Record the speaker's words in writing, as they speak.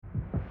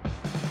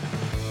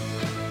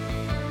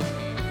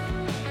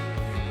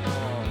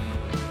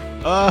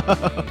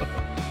Oh.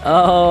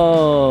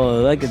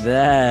 Oh, look at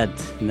that.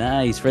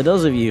 Nice. For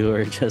those of you who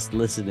are just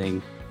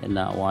listening and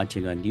not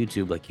watching on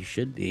YouTube like you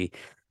should be,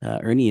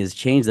 Ernie has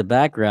changed the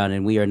background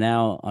and we are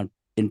now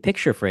in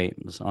picture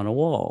frames on a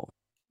wall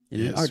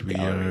in an art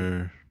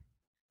gallery.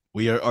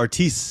 We are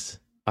artistes.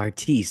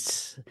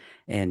 Artistes.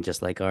 And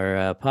just like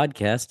our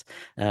podcast,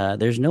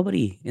 there's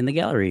nobody in the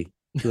gallery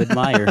to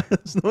admire.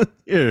 There's no one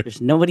here.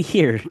 There's nobody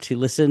here to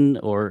listen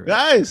or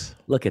Guys,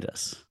 look at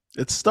us.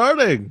 it's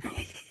starting.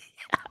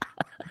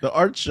 The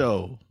art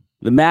show.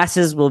 The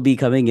masses will be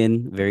coming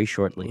in very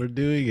shortly. We're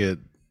doing it.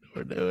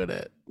 We're doing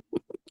it.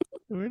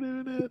 We're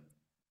doing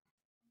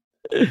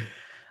it.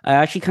 I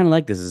actually kind of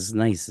like this. This is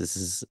nice. This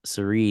is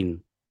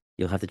serene.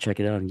 You'll have to check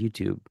it out on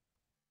YouTube.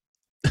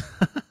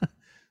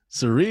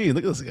 Serene.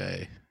 Look at this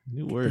guy.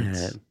 New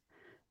words.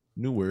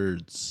 New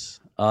words.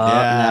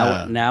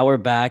 Now we're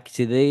back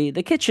to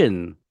the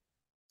kitchen.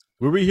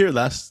 Were we here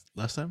last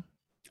time?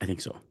 I think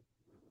so.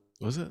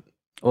 Was it?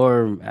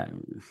 Or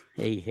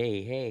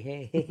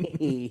hey.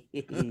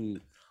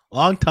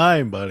 Long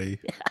time, buddy.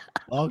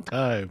 Long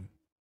time.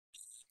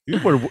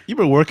 You've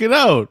been working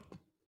out.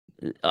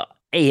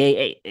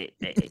 Hey.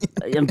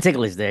 I'm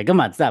ticklish there.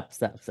 Come on, stop.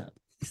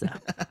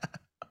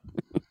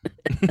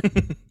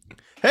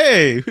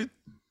 Hey,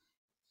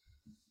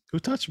 who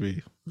touched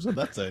me? Who's on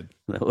that side?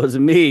 That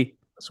wasn't me.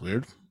 That's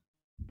weird.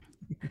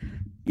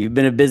 You've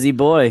been a busy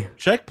boy.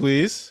 Check,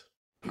 please.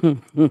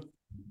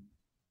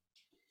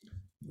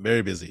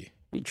 Very busy.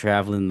 You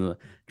traveling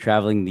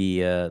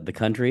the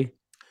country?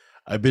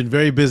 I've been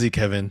very busy,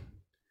 Kevin.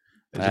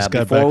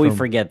 Before we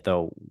forget,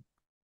 though,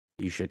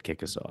 you should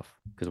kick us off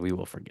because we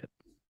will forget.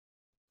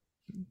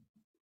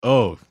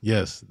 Oh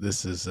yes,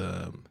 this is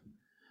our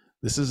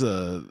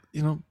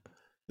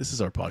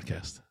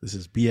podcast. This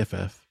is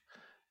BFF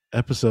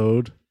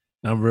episode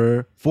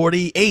number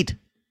 48.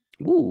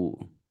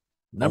 Ooh,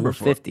 number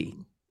 50.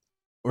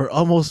 We're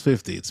almost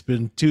 50. It's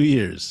been 2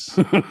 years.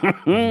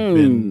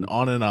 Been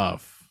on and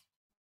off.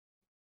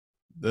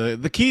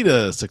 The key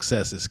to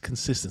success is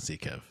consistency,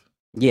 Kev.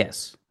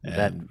 Yes, and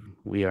that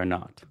we are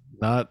not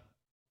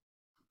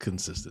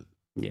consistent.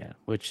 Yeah,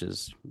 which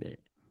is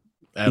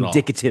at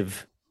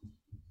indicative.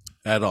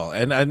 At all.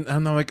 And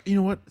I'm like, you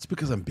know what? It's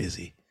because I'm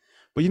busy.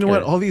 But you know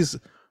what? All these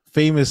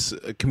famous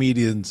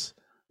comedians,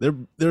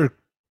 they're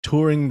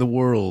touring the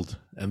world,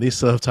 and they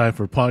still have time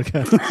for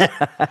podcasts.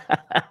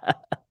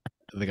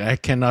 Like I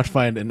cannot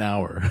find an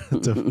hour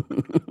to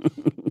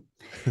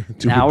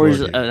an hour's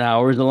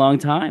a long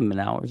time. An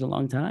hour's a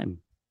long time.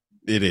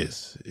 It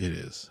is.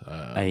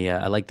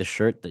 I like the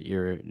shirt that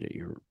you're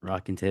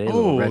rocking today.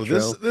 Oh,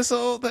 this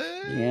old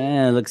thing.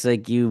 Yeah, it looks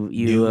like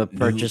you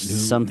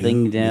purchased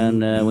something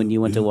down when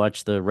you went to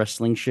watch the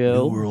wrestling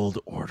show. New World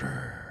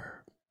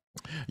Order.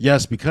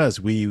 Yes,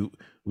 because we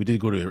did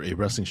go to a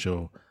wrestling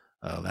show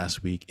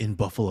last week in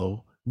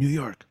Buffalo, New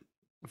York.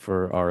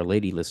 For our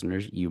lady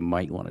listeners, you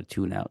might want to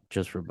tune out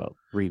just for about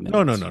 3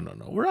 minutes.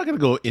 No. We're not going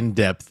to go in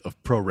depth of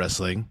pro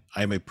wrestling.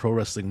 I'm a pro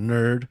wrestling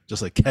nerd,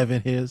 just like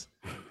Kevin is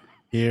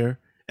here.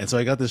 And so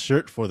I got this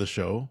shirt for the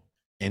show,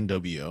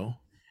 NWO.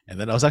 And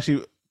then I was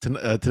actually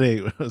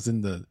today. I was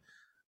in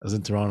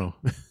Toronto.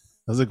 I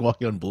was like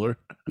walking on Bloor.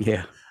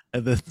 Yeah.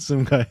 And then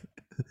some guy,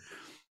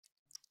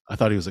 I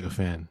thought he was like a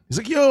fan. He's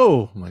like,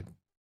 "Yo!" I'm like,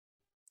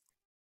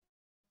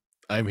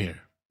 "I'm here.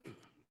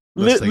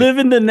 Live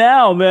in the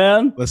now,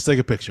 man. Let's take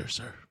a picture,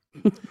 sir."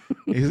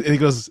 And he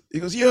goes,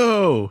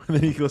 "Yo!" And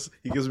then he gives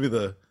me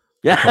the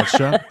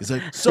shot. He's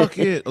like, "Suck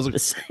it." I was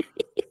like,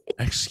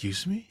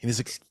 "Excuse me?" And he's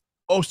like,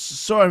 "Oh,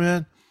 sorry,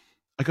 man.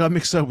 I got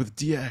mixed up with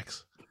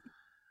DX."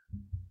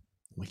 I'm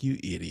like, "You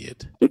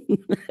idiot."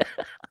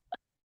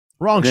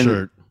 Wrong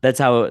shirt. That's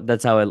how it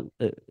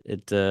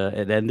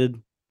ended.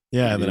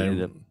 Yeah,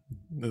 and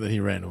then he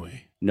ran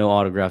away. No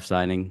autograph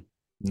signing.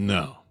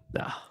 No.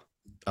 Ah.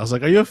 I was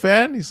like, "Are you a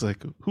fan?" He's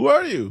like, "Who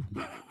are you?"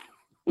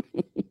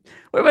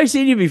 Where have I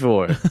seen you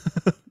before?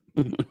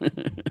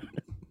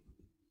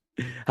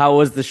 How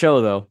was the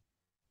show, though?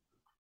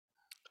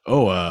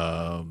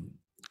 Oh,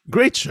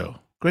 great show.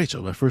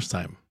 My first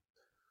time.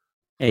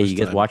 Hey, you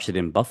guys watched it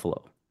in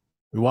Buffalo.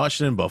 We watched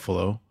it in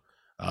Buffalo.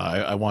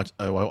 I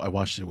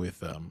watched it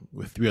with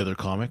 3 other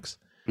comics,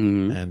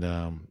 and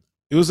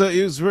it was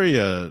very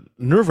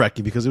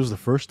nerve-wracking because it was the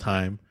first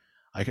time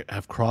I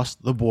have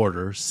crossed the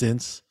border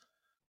since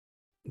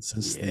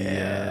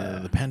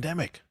the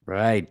pandemic.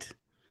 Right.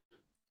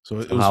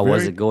 So how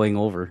was it going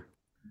over?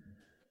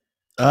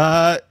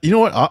 You know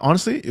what?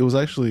 Honestly, it was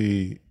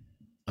actually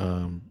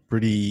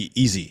pretty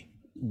easy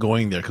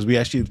going there because we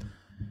actually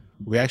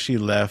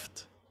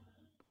left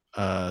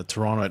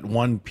Toronto at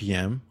 1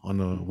 p.m. on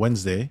a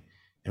Wednesday,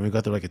 and we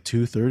got there like at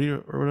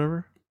 2:30 or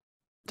whatever.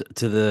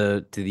 To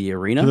the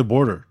arena? To the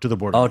border.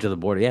 Oh, to the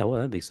border. Yeah,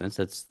 well, that makes sense.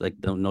 That's like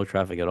no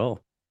traffic at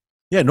all.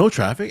 Yeah, no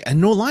traffic and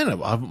no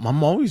lineup.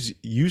 I'm always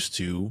used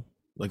to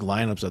like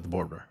lineups at the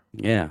border.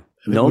 Yeah,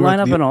 no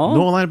lineup at all.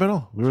 No lineup at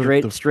all. We were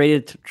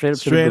straight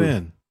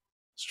in.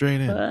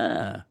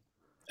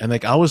 And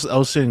like I was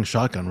sitting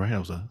shotgun, right? I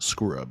was a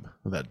scrub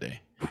that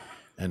day,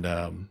 and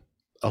I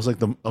was like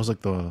the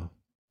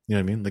You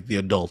know what I mean? Like the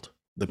adult,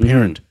 the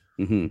parent.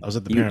 Mm-hmm. I was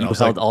at the parent. You I was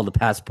held like, all the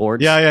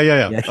passports. yeah.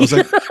 I was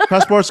like,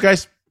 passports,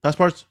 guys,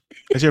 passports.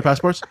 I see your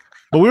passports.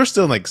 But we were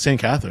still in like St.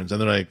 Catharines,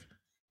 and they're like,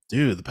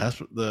 dude,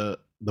 the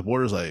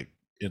border's like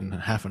in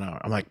half an hour.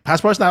 I'm like,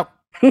 passports now,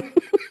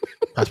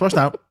 passports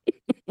now.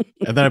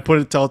 And then I put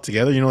it all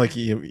together. You know, like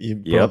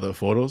you put all the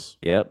photos.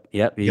 Yep.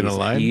 Get in a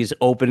line. You just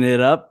open it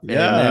up.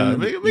 Yeah,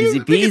 and then easy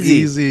peasy. Make it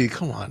easy.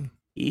 Come on.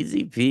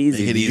 Easy peasy.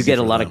 Did you get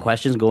a lot of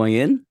questions going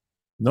in?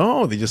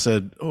 No, they just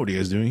said, "Oh, what are you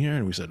guys doing here?"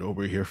 And we said, "Oh,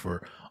 we're here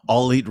for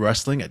All Elite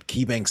Wrestling at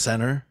KeyBank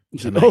Center."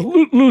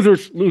 Oh,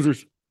 losers.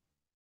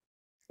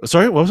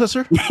 Sorry, what was that,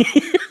 sir?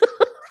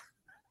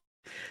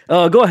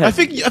 Oh, go ahead. I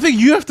think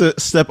you have to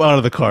step out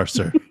of the car,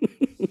 sir.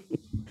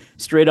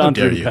 Straight on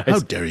through, guys. How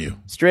dare you?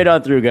 Straight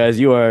on through, guys.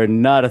 You are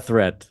not a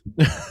threat.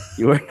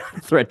 You are not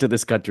a threat to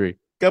this country.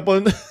 Couple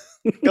of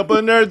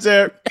nerds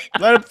there.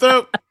 Let them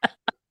through.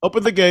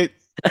 Open the gate.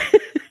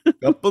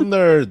 Couple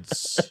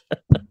nerds.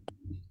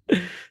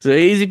 So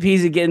easy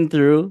peasy getting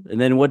through. And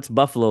then what's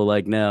Buffalo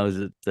like now? Is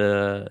it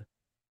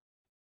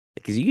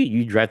because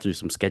you drive through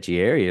some sketchy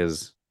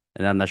areas,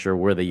 and I'm not sure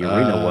where the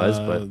arena was,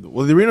 but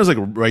well, the arena's like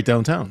right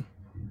downtown,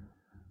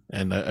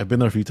 and I've been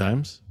there a few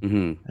times,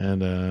 and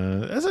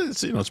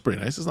it's it's pretty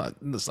nice. It's not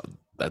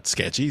that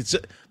sketchy. It's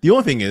just, the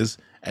only thing is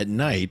at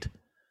night.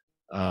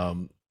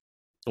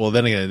 Well,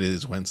 then again, it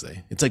is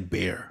Wednesday. It's like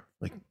bare.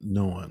 Like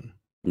no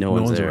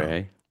one's there, around.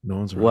 Eh? No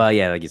one's around. Well,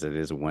 yeah, like you said, it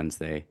is a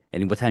Wednesday.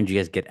 And what time do you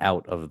guys get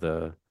out of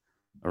the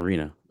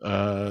arena?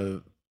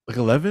 Like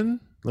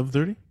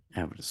 11:30.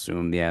 I would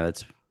assume, yeah,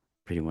 that's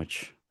pretty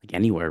much like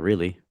anywhere,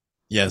 really.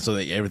 Yeah, so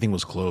everything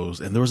was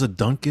closed, and there was a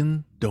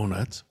Dunkin'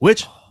 Donuts,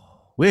 which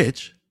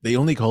they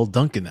only call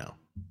Dunkin' now.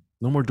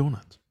 No more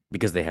donuts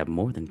because they have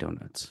more than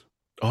donuts.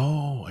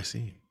 Oh, I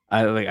see.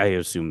 I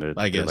assume they're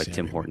like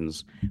Tim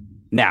Hortons.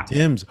 Now,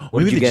 Tim's.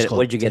 What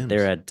did you get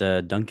there at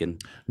Dunkin'?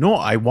 No,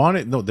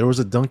 there was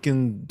a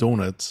Dunkin'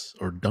 Donuts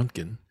or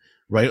Dunkin'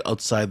 right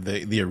outside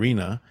the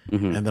arena,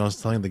 and then I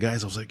was telling the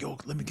guys, I was like, "Yo,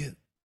 do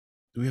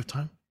we have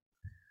time?"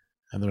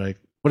 And they're like,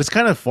 "But it's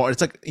kind of far.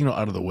 It's like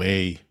out of the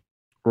way,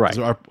 right?"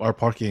 So our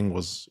parking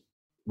was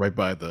right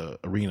by the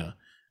arena,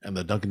 and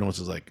the Dunkin' Donuts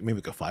is like maybe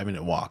like a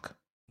 5-minute walk.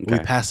 Okay.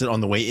 We passed it on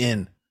the way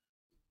in.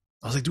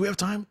 I was like, "Do we have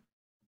time?"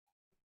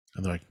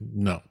 And they're like,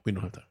 "No, we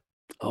don't have time."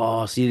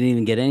 Oh, so you didn't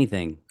even get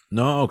anything?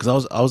 No,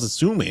 because I was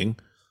assuming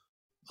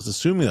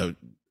that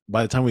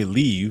by the time we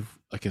leave,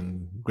 I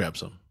can grab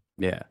some.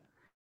 Yeah,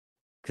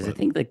 because I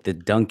think like the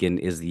Dunkin'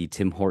 is the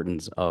Tim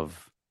Hortons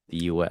of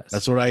the U.S.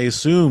 That's what I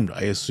assumed.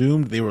 I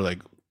assumed they were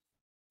like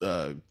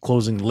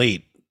closing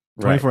late,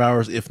 24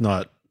 hours, if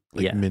not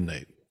like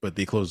midnight. But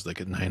they closed like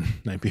at 9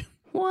 p.m.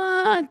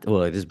 What?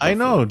 Well, it is. Buffalo, I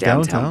know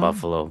downtown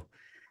Buffalo.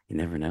 You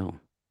never know.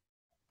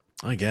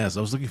 I guess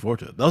I was looking forward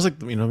to it. That was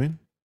like, what I mean.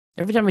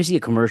 Every time I see a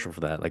commercial for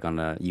that, like on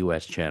a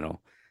U.S.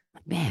 channel.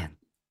 Man,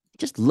 it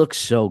just looks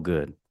so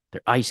good.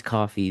 Their iced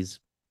coffees,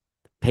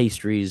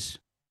 pastries.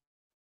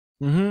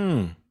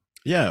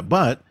 Yeah,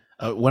 but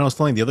when I was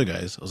telling the other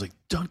guys, I was like,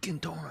 Dunkin'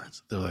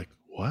 Donuts. They're like,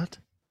 what?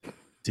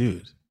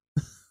 Dude,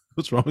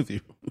 what's wrong with you?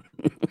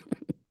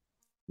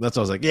 That's why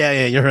I was like,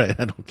 yeah, you're right.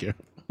 I don't care.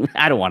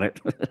 I don't want it.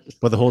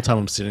 But the whole time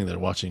I'm sitting there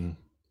watching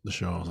the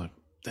show, I was like,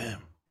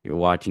 damn. You're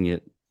watching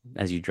it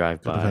as you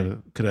drive by.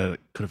 Could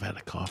have had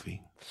a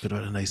coffee. Could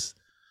have had a nice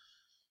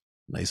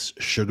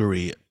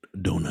sugary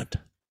donut.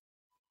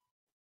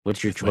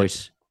 What's your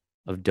choice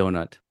of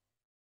donut?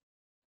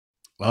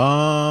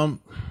 Honestly,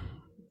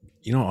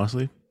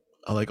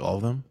 I like all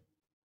of them.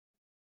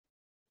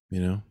 I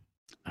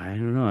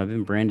don't know. I've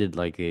been branded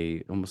like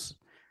almost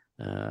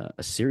a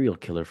serial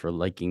killer for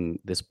liking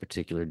this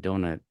particular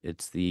donut.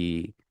 It's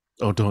the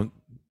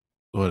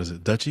what is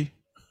it? Dutchie?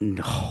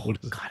 No,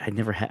 God,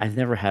 I've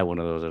never had one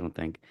of those. I don't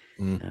think.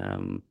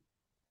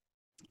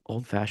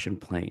 Old fashioned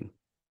plain.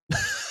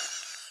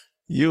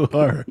 You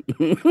are.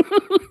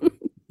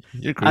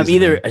 You're crazy. I'm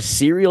either a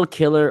serial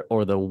killer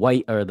or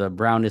the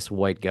brownest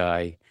white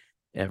guy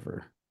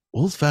ever.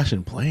 Old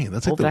fashioned plain.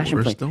 That's like the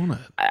worst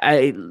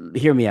donut.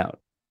 Hear me out.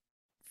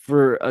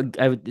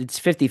 It's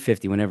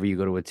 50-50 whenever you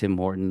go to a Tim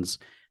Hortons.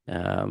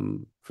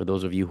 For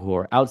those of you who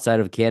are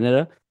outside of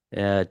Canada,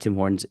 Tim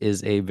Hortons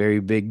is a very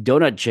big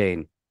donut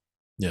chain.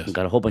 Yes.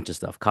 Got a whole bunch of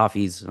stuff,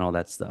 coffees and all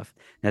that stuff.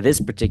 Now, this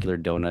particular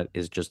donut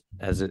is just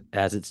as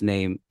its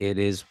name, it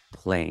is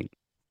plain.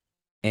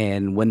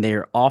 And when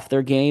they're off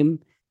their game,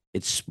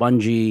 it's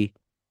spongy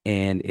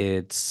and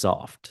it's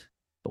soft.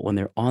 But when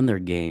they're on their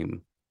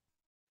game,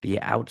 the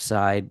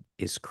outside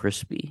is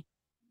crispy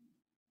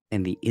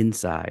and the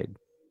inside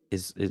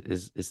is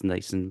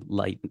nice and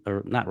light,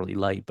 or not really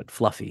light, but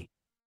fluffy.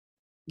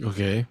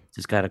 Okay.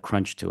 It's got a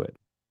crunch to it.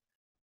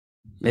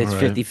 It's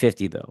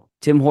 50-50 though.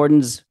 Tim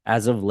Hortons,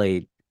 as of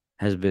late,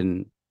 has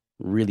been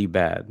really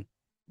bad.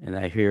 And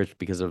I hear it's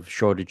because of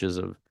shortages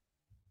of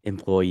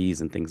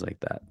employees and things like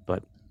that.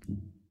 But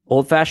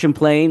old-fashioned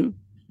plain,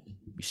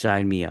 you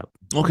sign me up.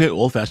 Okay,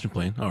 old-fashioned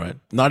plain. All right.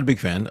 Not a big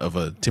fan of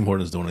a Tim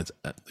Hortons donuts,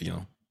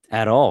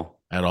 At all.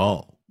 At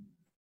all.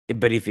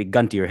 But if it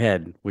gun to your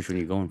head, which one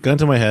are you going for? Gun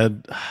to my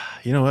head,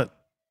 you know what?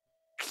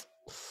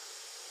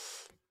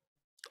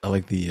 I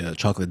like the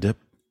chocolate dip.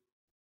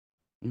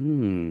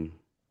 Mm.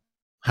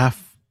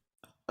 Half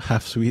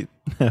sweet,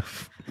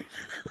 half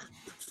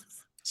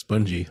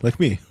spongy, like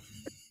me.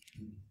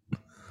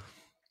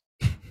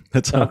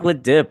 That's how.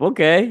 Chocolate dip.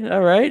 Okay,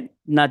 all right.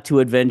 Not too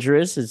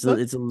adventurous. It's a You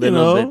little bit.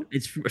 know.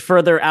 It's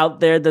further out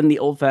there than the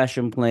old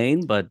fashioned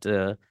plain, but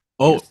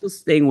Oh, still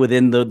staying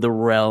within the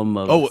realm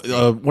of.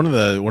 one of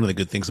the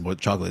good things about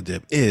chocolate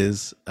dip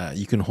is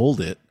you can hold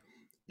it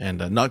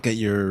and not get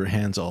your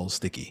hands all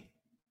sticky.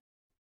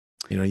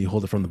 You know, you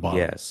hold it from the bottom,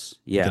 Yes.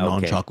 like the Yeah. Okay.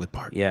 non-chocolate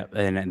part. Yeah,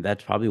 and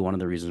that's probably one of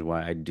the reasons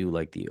why I do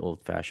like the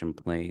old fashioned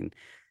plain.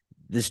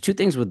 There's two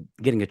things with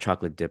getting a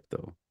chocolate dip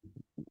though.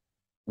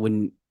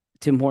 When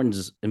Tim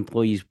Hortons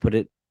employees put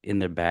it in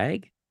their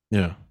bag,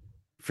 Yeah,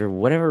 for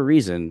whatever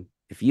reason,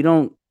 if you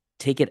don't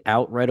take it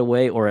out right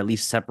away or at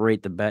least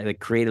separate the bag, like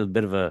create a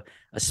bit of a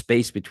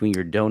space between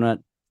your donut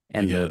I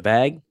and get the it.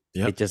 bag,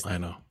 Yep, it just, I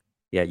know.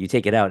 yeah, you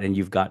take it out and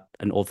you've got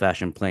an old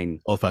fashioned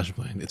plain. Old-fashioned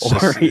plain. It's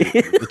Or just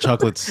the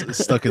chocolate's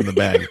stuck in the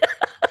bag,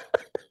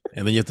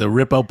 and then you have to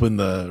rip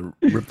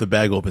the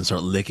bag open,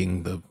 start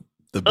licking the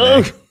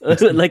oh,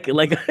 bag. like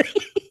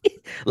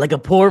like a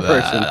poor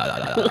person.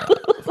 Oh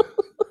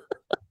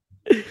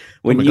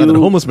When my you god, that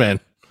homeless man!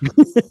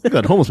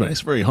 God, homeless man, he's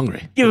very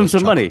hungry. give him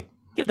some chocolate. money,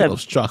 give He that.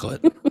 loves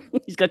chocolate.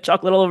 He's got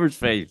chocolate all over his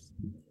face.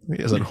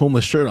 He has that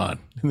homeless shirt on,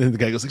 and then the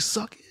guy goes like,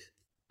 "Suck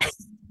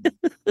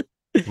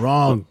it."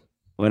 Wrong.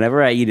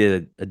 Whenever I eat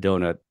a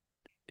donut,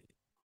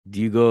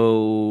 do you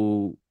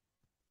go?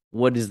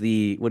 What are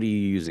you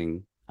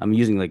using? I'm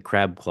using like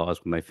crab claws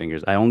with my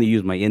fingers. I only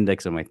use my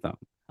index and my thumb.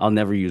 I'll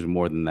never use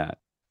more than that.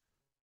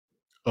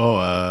 Oh,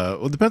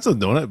 well, it depends on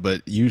the donut,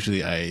 but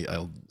usually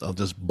I'll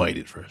just bite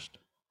it first.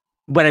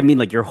 But I mean,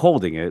 like you're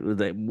holding it.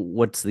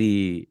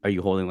 Are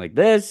you holding like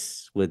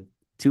this with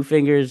two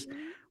fingers?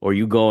 Or are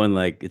you going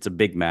like it's a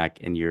Big Mac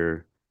and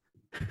you're,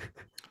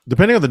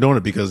 Depending on the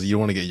donut, because you don't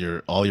want to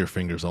get all your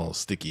fingers all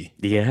sticky.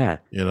 yeah,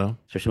 You know.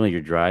 especially when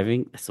you're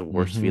driving. That's the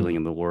worst feeling Mhm.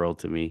 in the world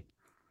to me.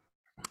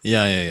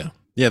 Yeah.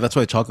 That's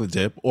why chocolate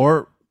dip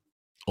or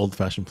old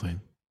fashioned plain.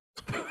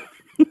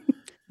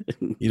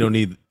 You don't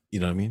need. You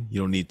know what I mean?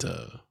 You don't need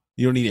to.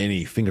 You don't need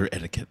any finger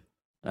etiquette.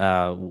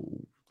 uh,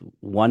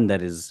 One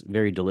that is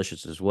very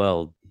delicious as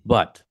well,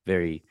 but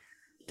very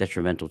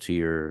detrimental to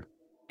your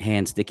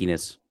hand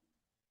stickiness.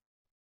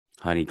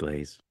 Honey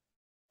glaze.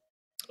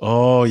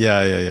 Oh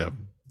yeah.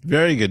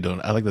 Very good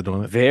donut. I like the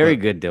donut. Very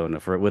good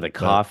donut for with a but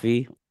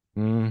coffee.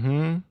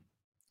 mm-hmm.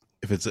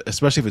 If it's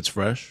especially if it's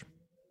fresh.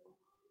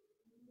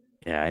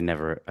 Yeah,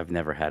 I've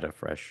never had a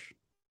fresh,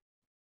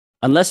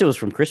 unless it was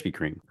from Krispy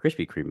Kreme.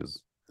 Krispy Kreme is,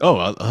 Oh,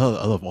 I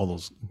love all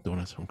those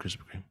donuts from Krispy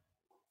Kreme.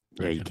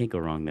 yeah, you can't go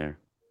wrong there.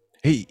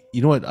 Hey,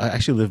 you know what? I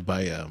actually live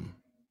by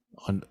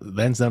on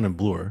Lansdowne and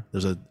Bloor.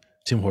 There's a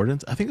Tim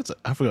Hortons. I think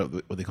I forgot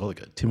what they call it,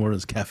 like a Tim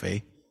Hortons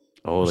cafe.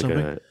 Oh, like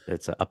something.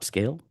 it's a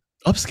upscale.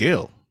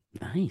 Upscale.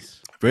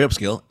 Nice. Very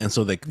upscale. And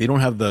so they don't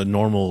have the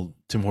normal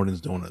Tim Hortons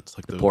donuts,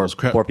 like Poor those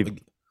crap. poor people.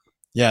 Like,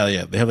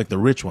 yeah. They have like the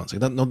rich ones.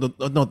 Like not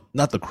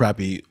the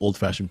crappy old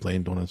fashioned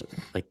plain donuts.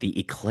 Like the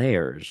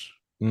eclairs.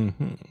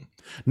 Mm-hmm.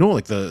 No,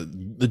 like the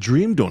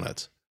dream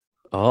donuts.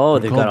 Oh,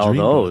 They're they've called got all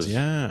dream donuts. those.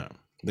 Yeah,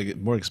 they get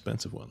more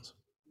expensive ones.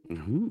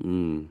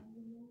 Mm-hmm.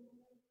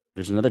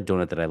 There's another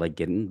donut that I like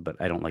getting, but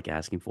I don't like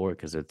asking for it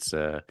because it's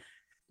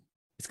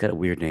got a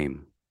weird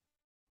name.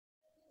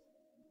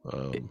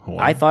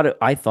 I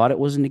thought it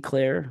was an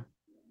eclair,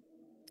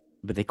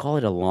 but they call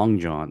it a Long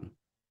John.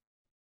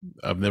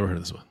 I've never heard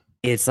of this one.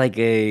 It's like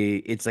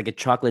a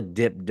chocolate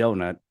dip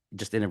donut,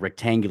 just in a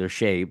rectangular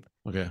shape.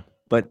 Okay.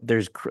 But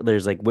there's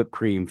like whipped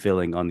cream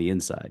filling on the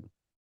inside.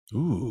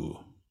 Ooh.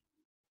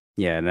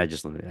 Yeah, and I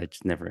just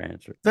never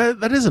answered.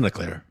 That isn't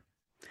eclair.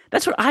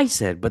 That's what I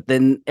said. But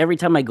then every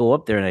time I go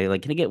up there and I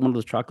like, can I get one of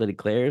those chocolate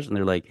eclairs? And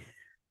they're like,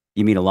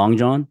 you mean a Long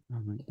John?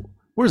 I'm like,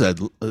 Where's that?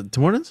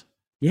 Tim Hortons?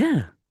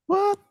 yeah.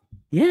 What?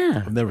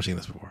 Yeah. I've never seen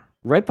this before.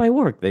 Right by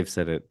work, they've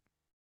said it.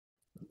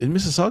 In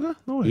Mississauga?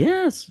 No way.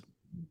 Yes.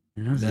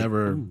 And I was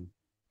Never, like, oh.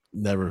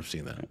 never have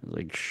seen that. I was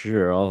like,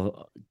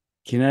 sure.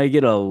 Can I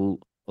get a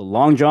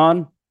Long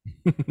John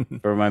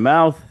for my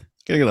mouth?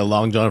 Gotta get a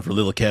Long John for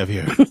little Kev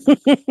here.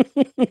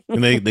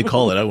 And they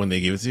call it out when they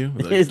give it to you.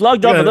 Like, It's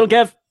Long John for little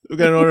Kev. We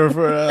got an order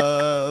for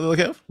little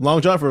Kev. Long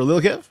John for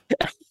little Kev.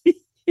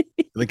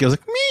 The Kev's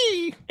like,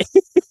 me.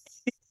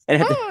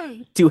 And I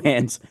have two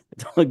hands.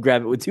 Don't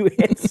grab it with two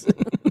hands.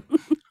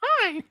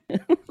 Hi.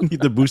 You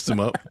need to boost him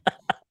up.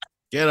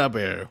 Get up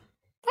here.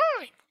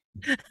 Hi.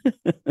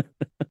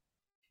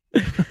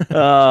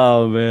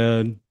 Oh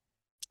man.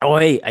 Oh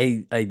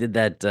hey, I did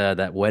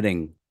that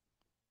wedding.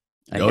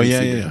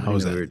 Yeah. How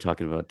was that? We were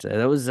talking about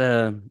that was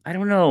I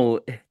don't know.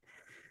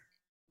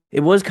 It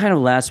was kind of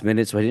last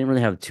minute, so I didn't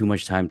really have too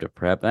much time to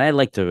prep. And I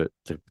like to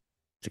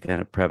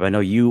kind of prep. I know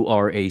you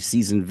are a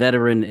seasoned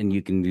veteran and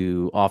you can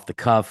do off the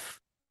cuff.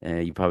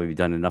 You've probably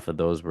done enough of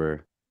those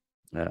where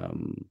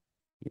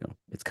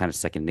it's kind of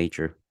second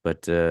nature.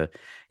 But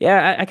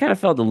yeah, I kind of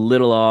felt a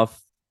little off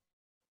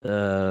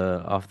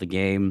the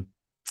game.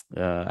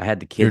 I had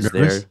the kids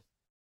there.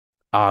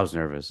 Oh, I was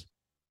nervous.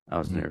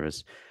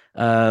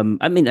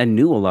 I mean, I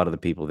knew a lot of the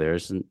people there.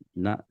 It's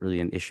not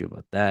really an issue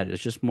about that.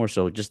 It's just more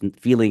so just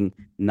feeling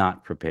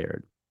not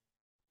prepared.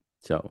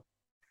 So,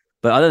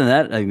 but other than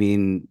that, I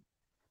mean,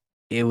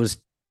 it was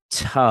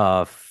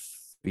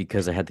tough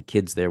because I had the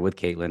kids there with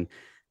Caitlin.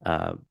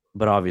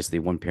 But obviously,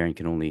 one parent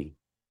can only,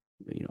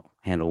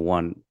 handle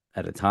one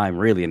at a time,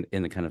 really,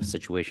 in a kind of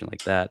situation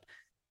like that.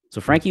 So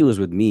Frankie was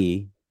with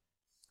me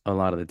a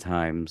lot of the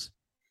times,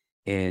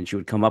 and she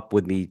would come up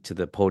with me to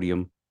the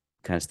podium,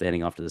 kind of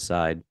standing off to the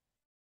side,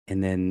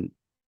 and then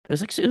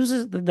it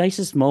was the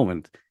nicest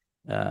moment,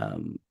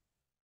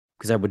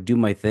 because I would do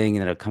my thing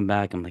and then I'd come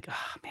back. I'm like,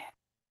 oh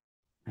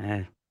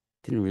man, I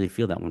didn't really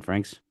feel that one,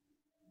 Franks.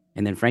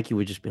 And then Frankie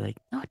would just be like,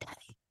 "No,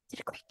 Daddy, you did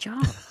a great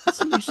job.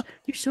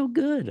 You're so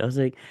good." I was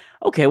like,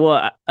 "Okay,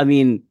 well, I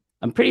mean,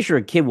 I'm pretty sure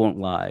a kid won't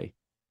lie,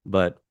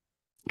 but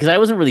because I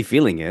wasn't really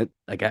feeling it.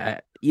 Like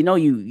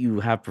you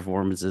have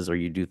performances or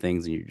you do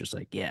things and you're just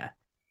like, yeah,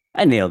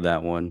 I nailed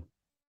that one."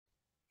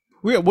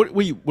 What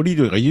are you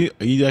doing? Are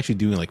you actually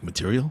doing like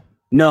material?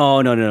 No.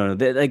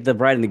 Like the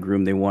bride and the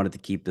groom, they wanted to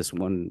keep this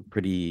one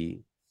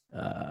pretty,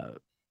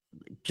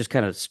 just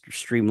kind of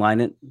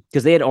streamline it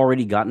because they had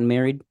already gotten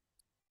married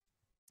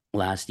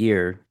last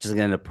year, just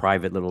in a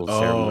private little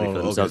ceremony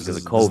for themselves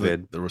because of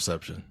COVID. The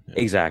reception. Yeah.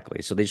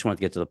 Exactly. So they just wanted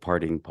to get to the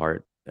partying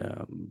part,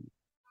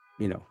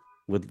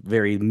 with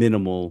very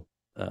minimal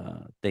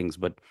things.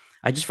 But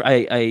I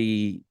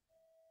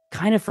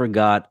kind of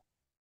forgot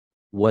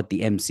what the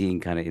emceeing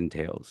kind of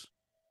entails.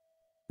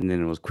 And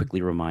then I was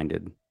quickly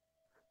reminded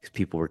because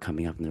people were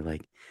coming up and they're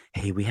like,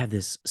 "Hey, we have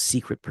this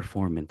secret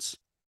performance,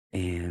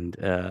 and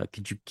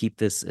could you keep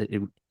this?"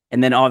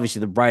 And then obviously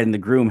the bride and the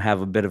groom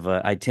have a bit of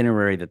an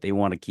itinerary that they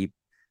want to keep,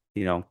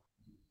 right.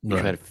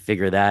 Try to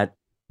figure that.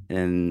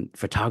 And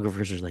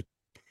photographers are like,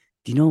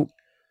 do you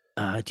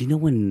know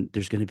when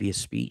there's going to be a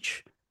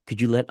speech? Could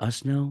you let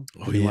us know?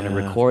 Do you want to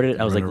record it?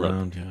 I was like,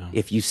 look,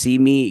 if you see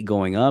me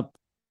going up,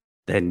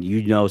 then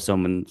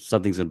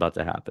something's about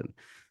to happen.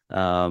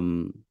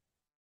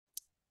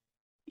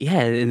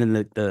 Yeah, and then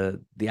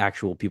the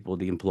actual people,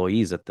 the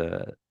employees at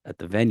the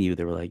venue,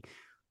 they were like,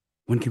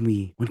 when can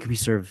we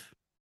serve?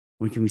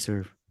 When can we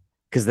serve?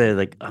 Because they're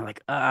like, I'm like,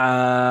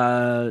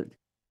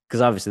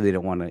 because obviously they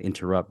don't want to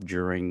interrupt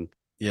during.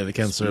 Yeah, they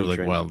can't serve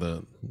like while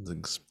the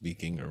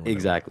speaking or whatever.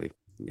 Exactly.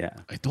 Yeah.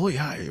 I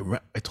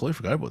totally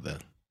forgot about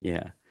that.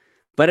 Yeah.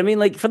 But I mean,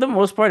 like for the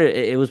most part,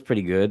 it was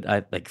pretty good.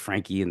 I like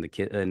Frankie and the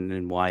kid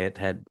and Wyatt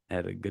had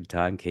a good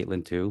time.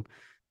 Caitlin too.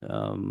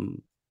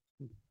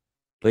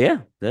 But yeah,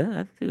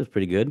 I think it was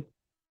pretty good.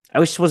 I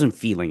just wasn't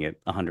feeling it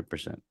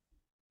 100%.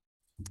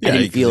 Yeah, I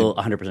didn't feel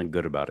 100%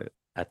 good about it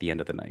at the end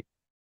of the night.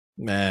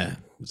 Nah,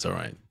 it's all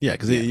right. Yeah,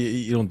 because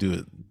you don't do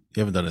it. You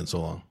haven't done it in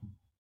so long.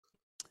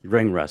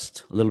 Ring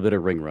rust, a little bit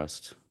of ring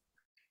rust.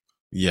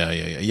 Yeah.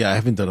 I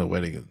haven't done a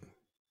wedding in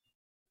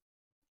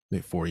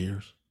maybe 4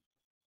 years,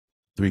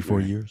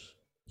 3-4 years.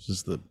 It's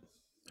just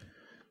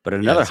But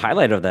another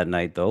highlight of that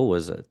night, though,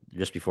 was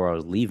just before I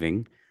was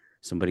leaving,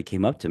 somebody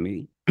came up to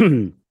me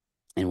and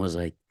was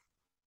like,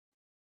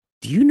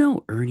 "Do you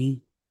know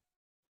Ernie?"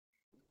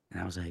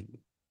 And I was like,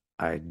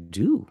 "I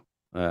do.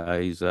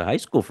 He's a high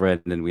school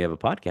friend, and we have a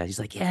podcast." He's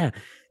like, "Yeah,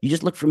 you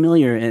just look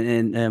familiar."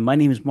 And my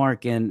name is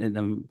Mark,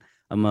 and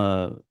I'm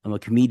a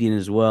comedian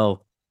as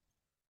well.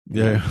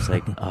 Yeah, it's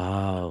like,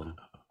 oh,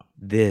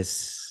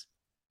 this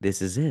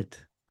is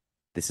it.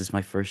 This is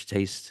my first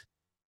taste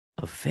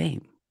of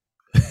fame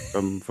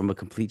from a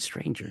complete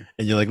stranger.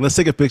 And you're like, "Let's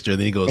take a picture." And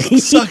then he goes,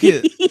 "Suck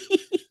it."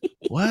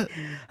 What?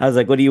 I was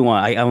like, "What do you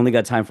want? I only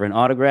got time for an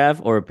autograph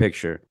or a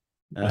picture."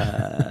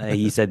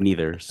 He said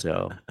neither.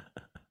 So,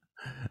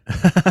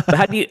 but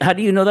how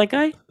do you know that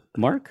guy,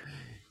 Mark?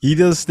 He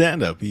does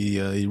stand up.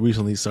 He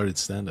recently started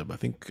stand up. I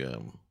think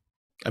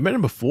I met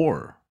him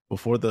before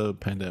the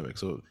pandemic.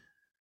 So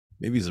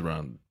maybe he's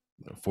around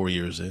 4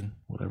 years in,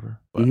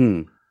 whatever.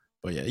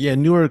 But yeah,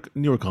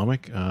 newer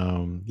comic.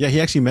 Yeah, he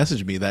actually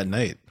messaged me that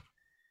night.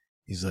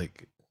 He's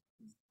like,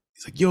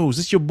 "Yo, is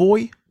this your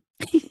boy?"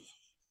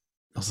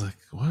 I was like,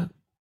 "What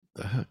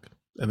the heck?"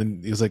 And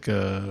then he was like,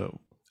 "I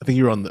think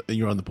you're on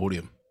the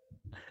podium."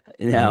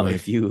 Now,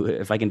 like,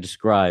 if I can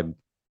describe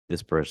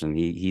this person,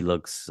 he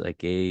looks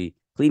like a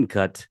clean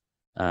cut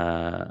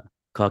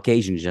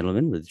Caucasian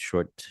gentleman with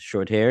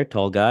short hair,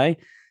 tall guy,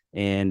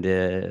 and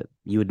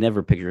you would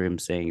never picture him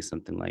saying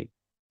something like,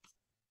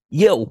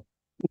 "Yo,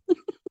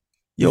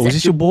 yo, is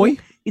this your boy?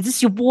 Is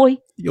this your boy?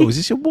 Yo, is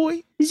this your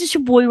boy? Is this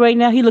your boy right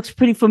now? He looks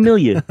pretty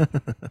familiar."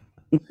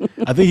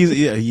 I think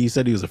he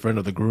said he was a friend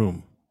of the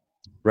groom.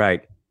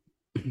 Right.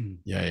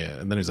 Yeah.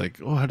 And then he's like,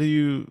 "Oh, how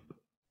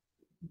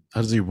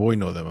does your boy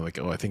know them?" I'm like,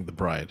 "Oh, I think the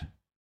bride."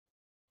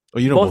 Oh,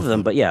 you know both of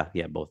them, but yeah,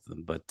 both of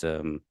them. But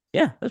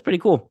yeah, that's pretty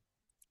cool.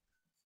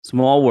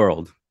 Small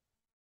world.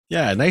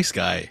 Yeah, nice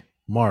guy.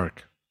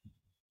 Mark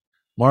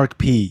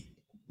P.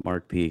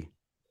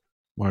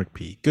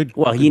 Good.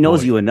 Well, he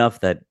knows you enough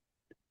that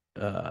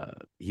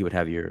he would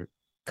have your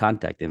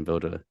contact info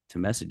to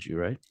message you,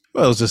 right?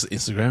 Well, it was just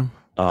Instagram.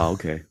 Oh,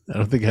 okay. I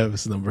don't think I have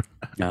his number.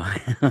 No.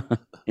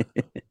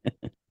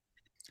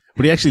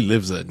 But he actually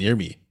lives near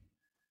me.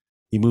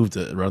 he moved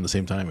around the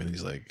same time, and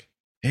he's like,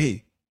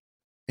 "Hey,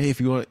 if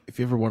you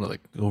ever want to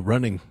like go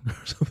running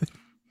or something."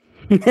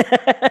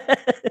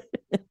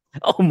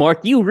 Oh, Mark,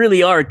 you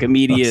really are a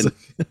comedian.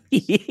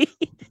 Like,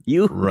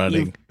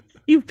 running.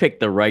 You picked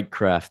the right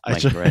craft, my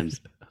friends.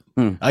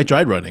 I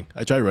tried running.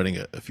 I tried running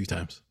a few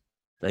times.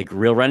 Like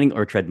real running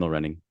or treadmill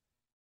running?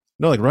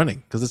 No, like running,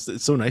 because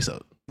it's so nice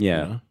out.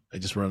 Yeah. You know? I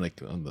just run like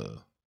on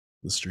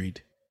the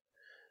street,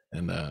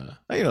 and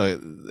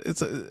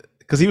it's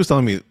because he was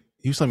telling me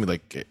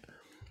like,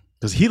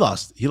 because he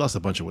lost a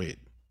bunch of weight.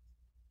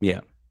 Yeah.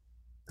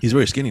 He's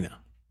very skinny now.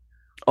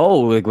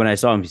 Oh, like when I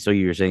saw him, so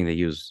you were saying that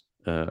he was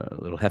a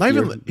little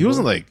heftier. He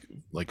wasn't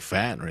like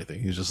fat or anything.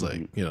 He was just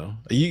like,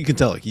 you can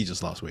tell like he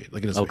just lost weight.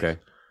 Like in his face.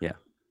 Yeah.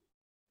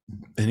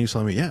 And he was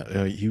telling me,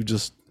 he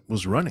just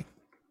was running,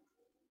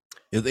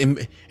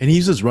 and he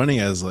uses running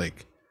as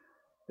like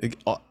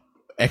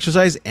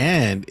exercise,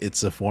 and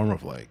it's a form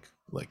of like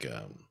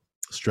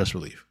stress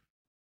relief.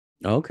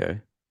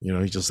 Okay.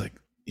 You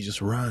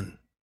just run,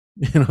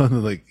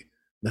 like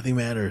nothing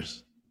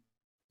matters.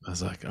 I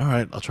was like, all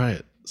right, I'll try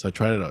it. So I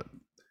tried it out.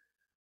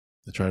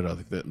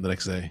 Like the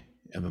next day,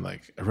 and then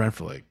like I ran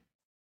for like,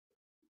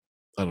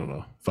 I don't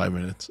know, 5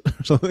 minutes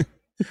or something,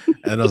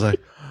 and I was like,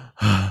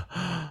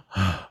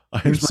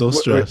 I'm so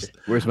stressed.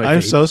 Where's my?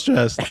 I'm so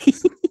stressed.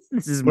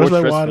 This is where's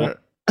more my stressful. water?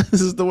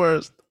 This is the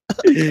worst.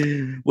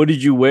 What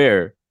did you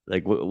wear?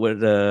 Like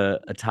what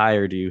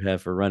attire do you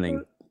have for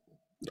running?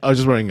 I was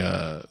just wearing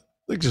I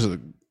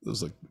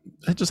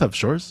just have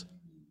shorts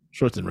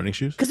and running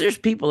shoes. Because there's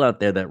people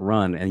out there that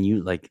run, and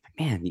you like,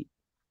 man,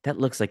 that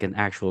looks like an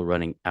actual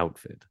running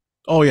outfit.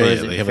 Oh yeah,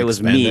 If it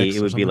was me,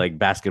 it would be like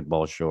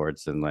basketball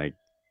shorts and like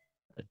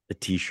a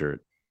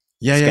t-shirt.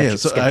 Yeah.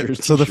 So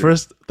the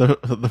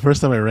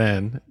first time I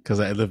ran, because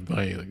I lived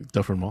by like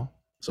Dufferin Mall,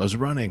 so I was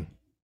running,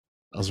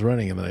 and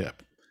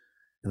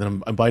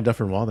then I'm by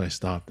Dufferin Mall, and I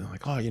stopped, and I'm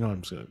like,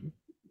 I'm just gonna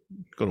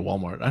go to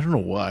Walmart. I don't know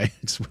why, I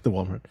just went to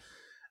Walmart,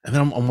 and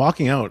then I'm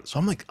walking out, so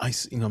I'm like,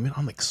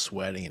 I'm like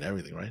sweating and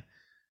everything, right?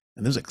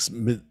 And this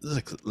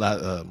like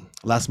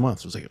last month,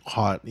 so it was like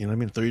hot,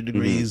 30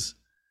 degrees. Mm-hmm.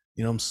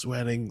 I'm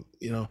sweating,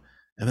 and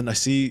then I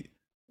see,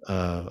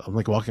 I'm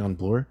like walking on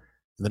Bloor,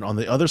 and then on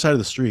the other side of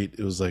the street,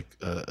 it was like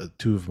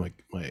two of my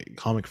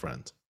comic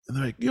friends, and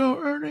they're like, "Yo,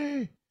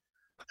 Ernie,"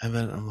 and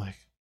then I'm like,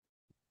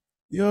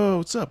 "Yo,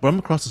 what's up?" But I'm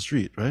across the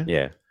street, right?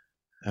 Yeah.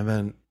 And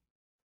then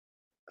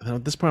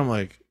at this point, I'm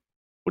like,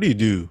 "What do you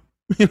do?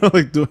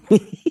 Like, what do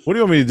you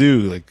want me to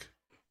do? Like,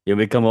 you want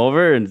me to come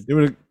over and you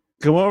want me to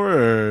come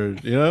over, or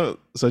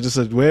So I just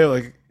said, "Wait,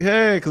 like,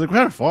 hey," because like, we're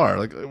kind of far,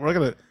 like I'm not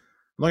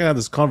gonna have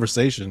this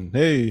conversation.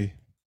 Hey.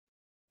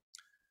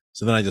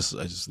 So then I just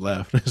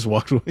left. I just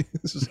walked away.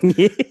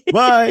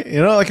 Bye.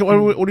 Like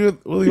what do you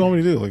want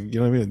me to do? Like, you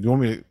know what I mean? Do you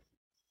want me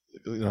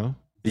to,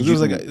 Did you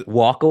like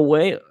walk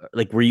away?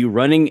 Like, were you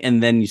running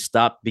and then you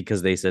stopped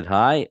because they said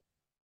hi,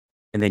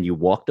 and then you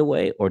walked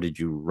away, or did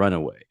you run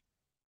away?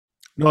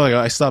 No, like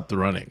I stopped the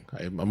running.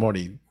 I'm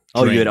already drained.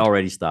 Oh, you had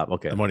already stopped.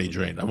 Okay. I'm already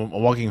drained. I'm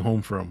walking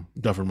home from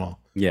Dufferin Mall.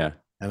 Yeah.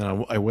 And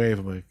then I wave.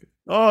 I'm like,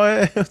 "Oh,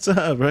 hey, what's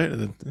up?" Right?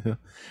 And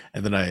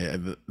then I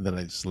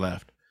just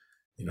left.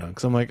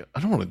 Because I'm like, I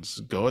don't want to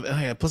just go.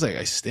 Plus,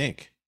 I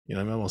stink.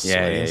 I'm almost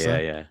sweaty and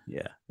stuff.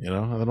 Yeah. I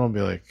don't want to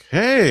be like,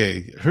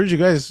 "Hey, heard you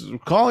guys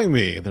calling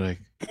me." And they're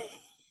like,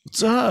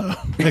 "What's up?"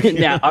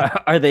 Now,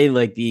 are they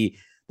like the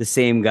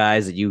same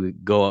guys that you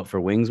go out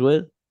for wings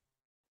with?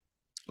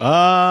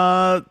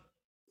 Yeah.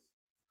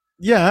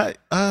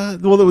 Well,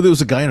 there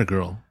was a guy and a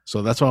girl,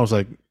 so that's why I was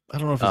like, I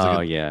don't know if it's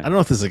I don't know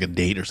if this is like a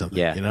date or something.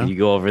 Yeah. You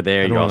go over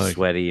there, you're all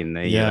sweaty, and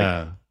then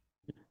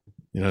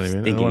you know what I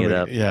mean? Thinking it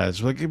up. Yeah,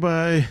 it's like,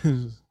 goodbye.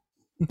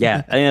 Yeah,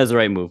 I think that's the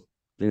right move.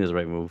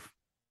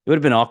 It would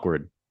have been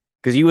awkward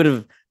because you would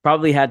have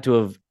probably had to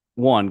have,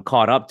 one,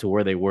 caught up to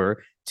where they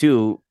were,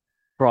 two,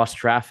 cross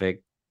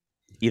traffic,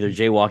 either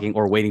jaywalking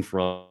or waiting for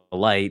a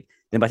light.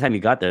 Then by the time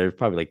you got there, there's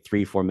probably like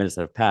 3-4 minutes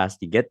that have passed.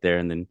 You get there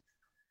and then,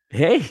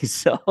 hey,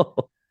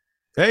 so.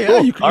 Hey,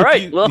 yeah, you called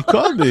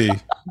me.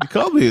 You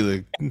called me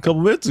like a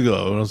couple minutes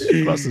ago when I was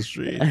across the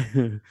street.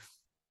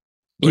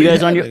 You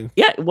guys on your?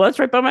 Yeah, well, that's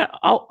right by my.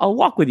 I'll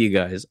walk with you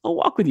guys.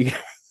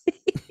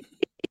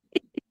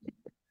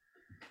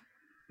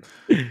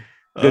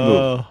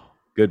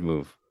 Good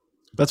move.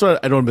 That's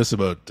what I don't miss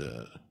about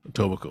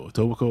Tobacco.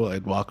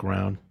 I'd walk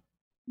around.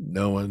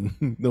 No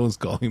one's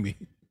calling me.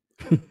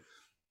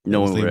 No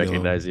one will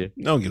recognize you.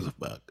 No one gives a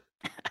fuck.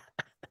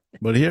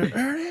 But here,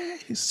 Ernie,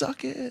 you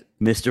suck it.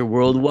 Mr.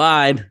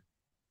 Worldwide.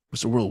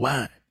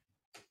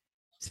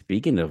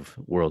 Speaking of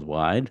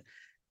worldwide,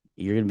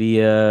 you're gonna be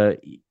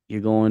you're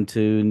going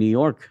to New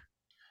York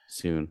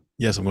soon.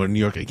 Yes, I'm going to New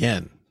York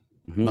again.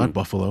 Mm-hmm. Not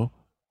Buffalo. I'm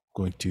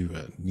going to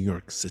New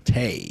York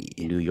City.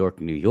 New York.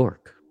 I'm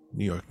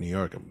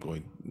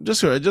going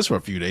just for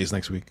a few days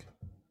next week.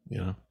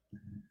 Got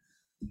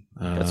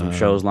some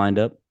shows lined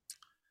up.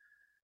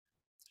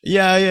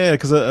 Yeah.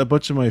 Because a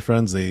bunch of my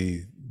friends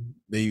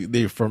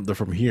they're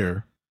from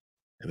here,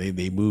 and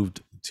they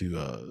moved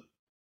to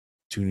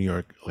New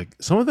York. Like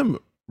some of them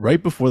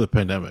right before the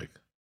pandemic,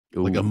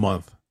 like a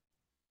month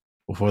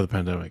before the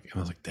pandemic, and I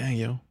was like, dang,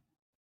 yo,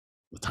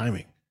 the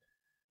timing.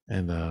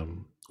 And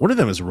one of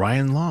them is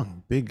Ryan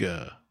Long, big.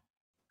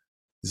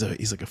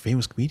 He's like a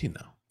famous comedian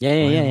now.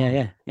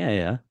 Yeah.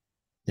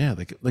 Yeah,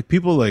 like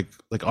people like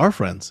our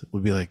friends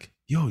would be like,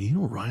 yo, you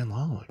know Ryan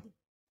Long? Like,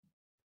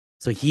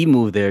 so he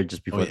moved there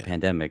just before the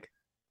pandemic.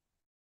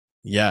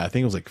 Yeah, I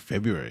think it was like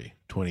February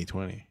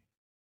 2020.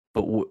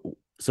 But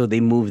so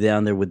they moved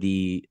down there with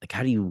the like.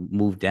 How do you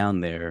move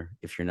down there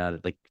if you're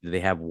not like? Do they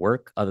have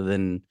work other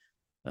than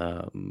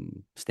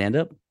stand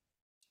up?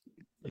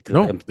 Like,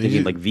 no, I'm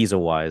thinking like visa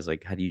wise.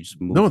 Like, how do you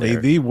just move? No, there?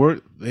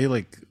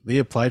 they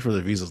applied for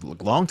their visas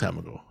like a long time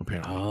ago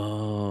apparently.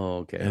 Oh,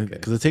 okay.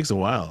 Because it takes a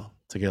while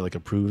to get like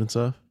approved and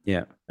stuff.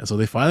 Yeah, and so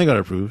they finally got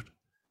approved,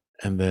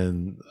 and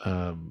then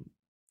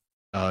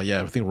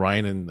I think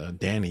Ryan and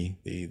Danny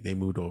they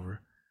moved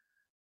over.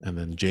 And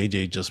then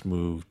JJ just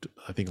moved,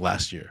 I think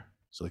last year.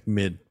 So like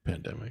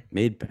mid-pandemic.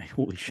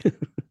 Holy shit.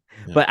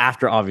 Yeah. But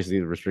after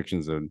obviously the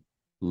restrictions are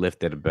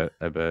lifted a bit,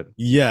 I bet.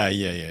 Yeah.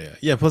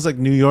 Plus like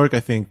New York, I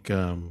think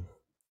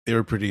they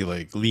were pretty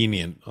like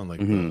lenient on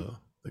like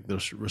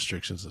those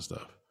restrictions and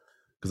stuff.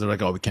 Because they're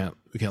like, oh, we can't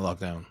lock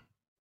down.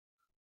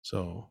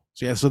 So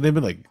they've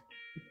been like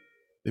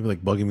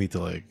bugging me to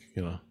like,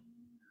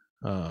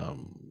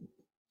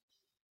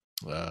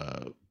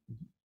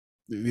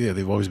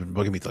 they've always been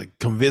bugging me to like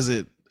come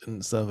visit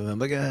and stuff, and I'm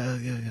like,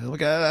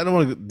 like I don't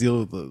want to deal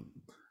with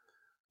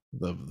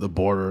the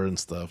border and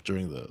stuff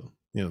during the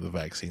the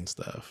vaccine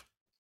stuff.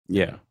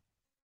 Yeah,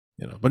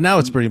 but now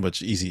it's pretty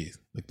much easy.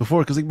 Like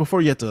before, because like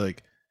before you had to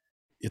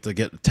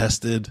get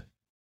tested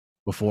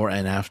before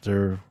and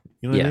after.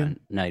 What I mean?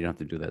 Now you don't have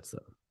to do that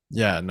stuff.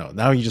 Yeah, no.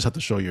 Now you just have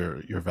to show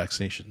your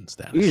vaccination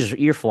status.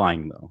 You're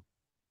flying though.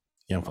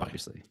 Yeah, I'm flying.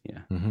 Obviously,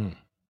 yeah.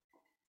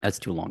 That's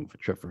too long of a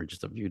trip for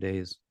just a few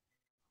days.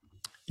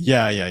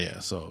 Yeah.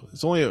 So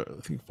it's only I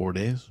think 4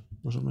 days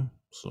or something.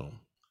 So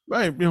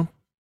right,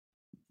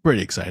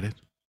 pretty excited.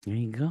 There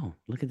you go.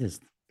 Look at this.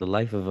 The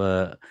life of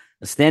a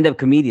stand-up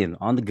comedian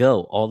on the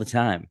go all the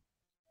time.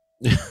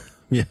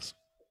 Yes.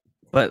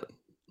 But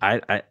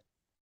I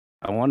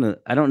want to.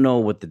 I don't know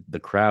what the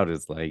crowd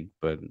is like,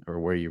 but or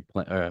where you're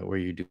where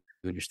you do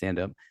your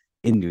stand-up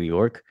in New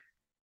York.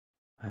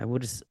 I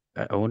wonder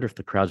if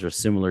the crowds are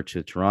similar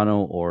to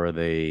Toronto, or are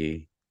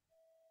they?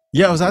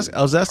 Yeah, I was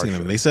asking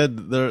them. They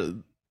said they're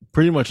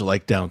pretty much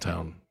like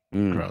downtown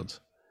crowds.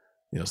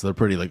 So they're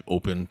pretty like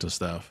open to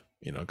stuff.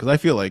 Because I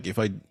feel like if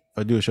I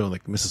do a show in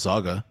like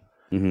Mississauga,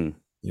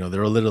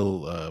 they're a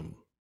little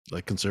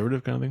like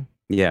conservative kind of thing.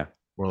 Yeah.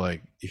 Or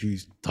like if you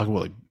talk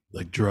about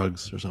like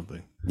drugs or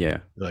something. Yeah.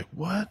 They're like,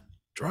 what?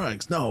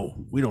 Drugs? No,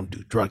 we don't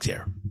do drugs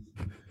here.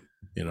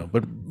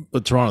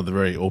 But Toronto, they're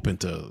very open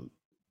to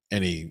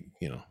any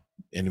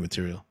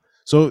material.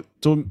 So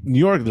New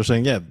York, they're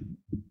saying, yeah,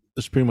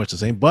 it's pretty much the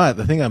same. But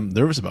the thing I'm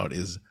nervous about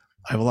is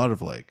I have a lot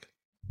of like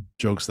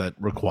jokes that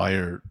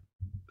require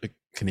like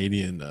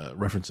Canadian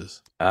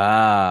references.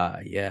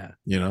 Yeah.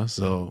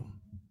 So.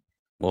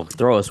 Well,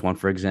 throw us one,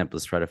 for example.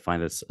 Let's try to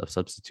find a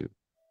substitute.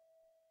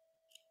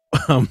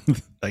 Like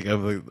I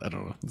don't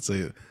know. Let's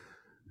say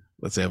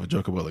I have a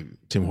joke about like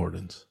Tim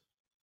Hortons.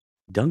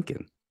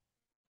 Duncan.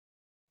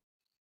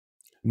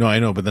 No, I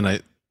know, but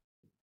then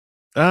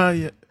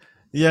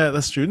yeah,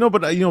 that's true. No,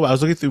 but I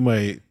was looking through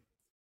my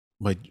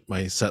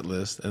set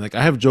list, and like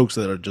I have jokes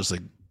that are just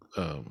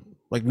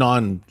like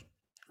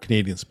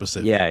non-Canadian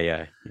specific.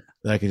 Yeah.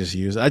 That I can just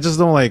use. I just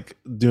don't like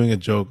doing a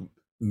joke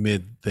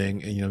mid thing,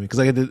 because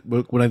I did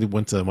when I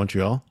went to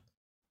Montreal.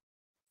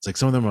 It's like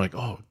some of them are like,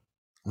 oh,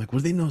 I'm like,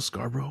 would they know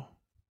Scarborough?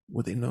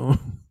 Would they know?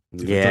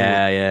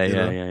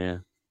 Yeah.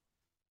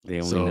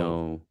 They only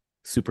know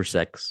Super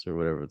Sex or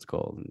whatever it's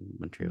called in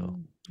Montreal.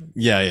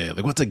 Yeah.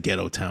 Like, what's a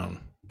ghetto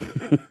town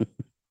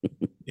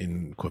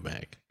in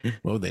Quebec?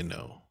 What would they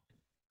know?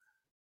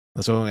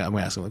 That's what I'm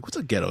asking. Like, what's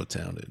a ghetto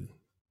town in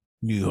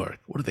New York?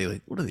 What are they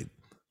like? What do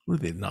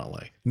they not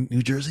like?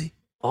 New Jersey?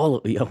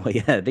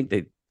 I think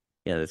they.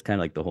 Yeah, that's kind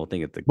of like the whole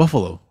thing at the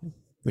Buffalo.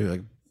 Maybe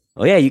like.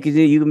 Oh yeah, you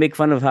can make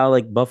fun of how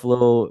like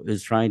Buffalo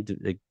is trying to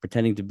like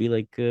pretending to be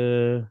like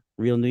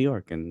real New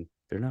York, and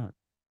they're not.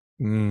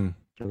 They're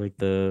like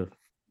the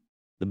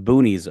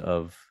boonies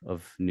of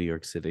New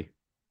York City.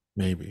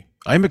 Maybe.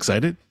 I'm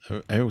excited.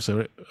 I'm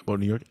excited about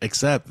New York.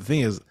 Except the thing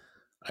is,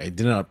 I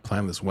did not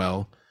plan this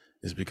well.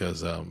 Is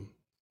because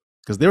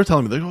they were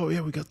telling me like, oh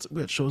yeah, we got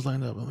shows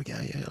lined up. I'm like,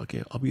 yeah,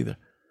 okay, I'll be there.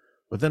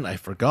 But then I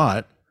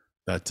forgot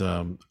that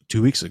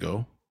 2 weeks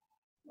ago,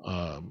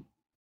 I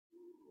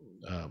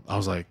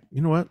was like,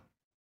 you know what?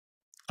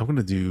 I'm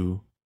gonna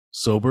do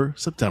sober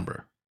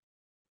September.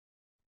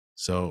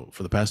 So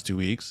for the past 2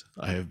 weeks,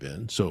 I have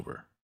been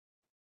sober.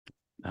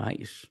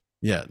 Nice.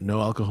 Yeah,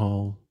 no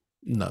alcohol,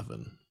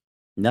 nothing.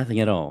 Nothing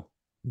at all.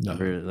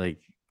 Nothing.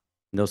 Like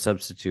no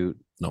substitute.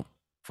 Nope.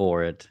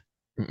 For it.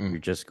 You're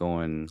just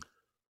going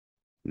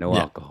no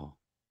alcohol.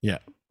 Yeah,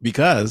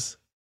 because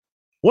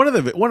one of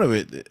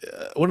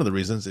the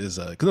reasons is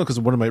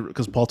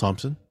because Paul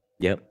Thompson.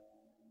 Yep.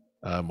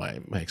 My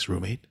ex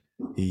roommate.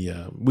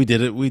 We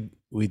did it.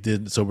 We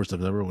did sober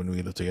September when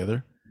we lived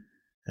together,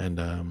 and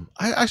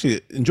I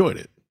actually enjoyed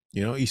it.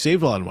 You know, you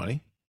saved a lot of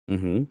money.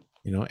 Mm-hmm.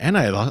 You know, and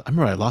I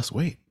remember I lost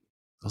weight.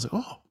 I was like,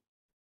 oh,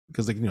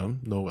 because like, you know,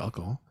 no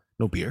alcohol,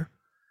 no beer,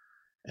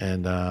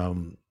 and I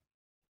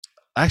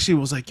actually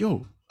was like,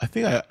 yo, I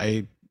think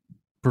I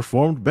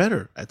performed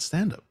better at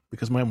stand up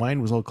because my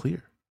mind was all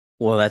clear.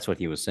 Well, that's what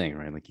he was saying,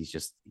 right? Like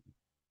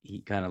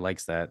he kind of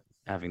likes that,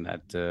 having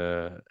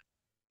that.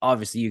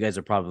 Obviously, you guys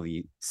are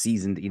probably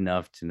seasoned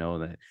enough to know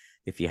that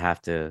if you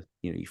have to,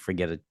 you know, you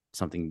forget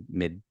something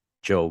mid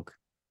joke,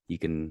 you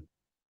can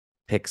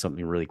pick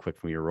something really quick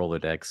from your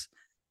Rolodex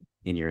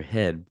in your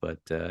head. But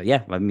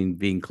yeah, I mean,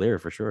 being clear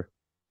for sure.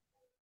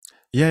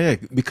 Yeah,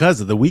 because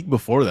the week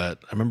before that,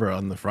 I remember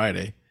on the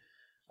Friday,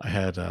 I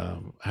had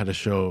a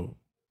show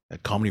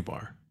at Comedy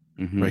Bar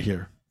right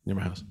here near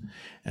my house,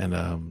 and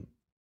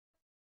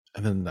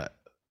then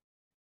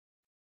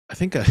I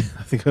think I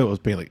was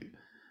paying like,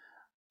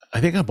 I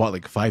think I bought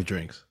like 5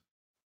 drinks.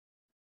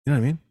 You know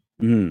what I mean?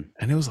 Mm.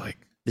 And it was like,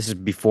 this is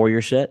before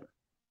your set?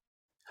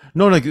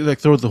 No, like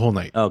throughout the whole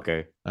night.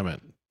 Okay. I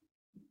meant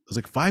it was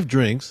like 5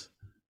 drinks,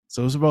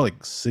 so it was about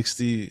like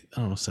 60,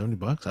 I don't know,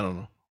 $70. I don't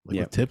know, like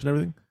with tips and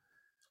everything,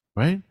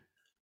 right?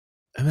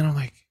 And then I'm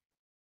like,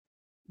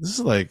 this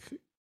is like,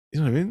 you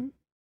know what I mean?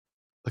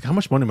 Like, how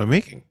much money am I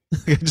making?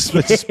 I just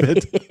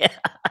spent. Yeah.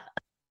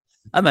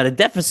 I'm at a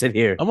deficit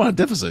here. I'm on a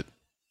deficit.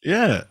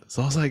 Yeah.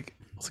 So I was like,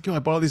 yo, I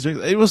bought all these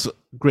drinks. It was a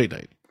great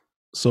night,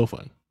 so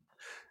fun,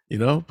 you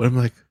know. But I'm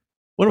like,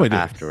 what am I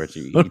doing? Afterwards,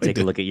 you take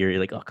a look at you're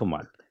like, oh, come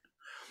on.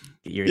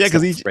 Get your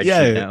because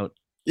out.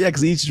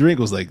 because each drink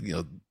was like, you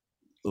know,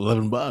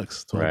 $11,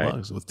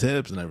 $12 with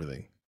tips and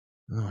everything.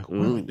 And I'm like, what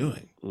am I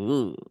doing?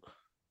 Ooh.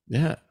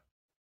 Yeah.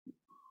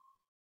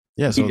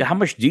 Yeah. So how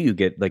much do you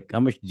get? Like, how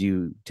much do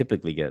you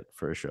typically get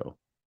for a show?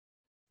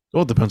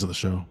 Well, it depends on the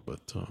show,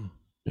 but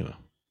you know.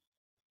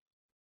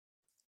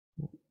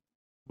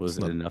 Was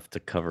it enough to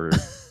cover?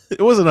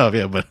 It was enough,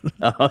 yeah, but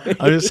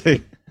I'm just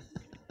saying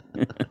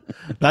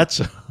that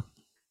show.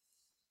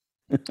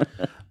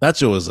 That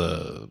show was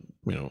a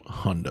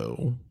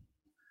hundo.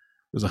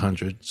 It was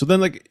 100. So then,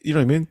 like, you know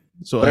what I mean.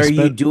 So are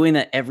you doing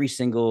that every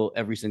single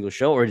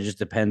show, or it just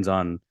depends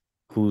on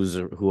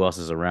who else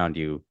is around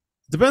you?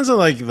 Depends on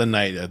like the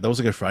night. That was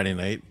like a Friday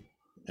night,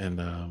 and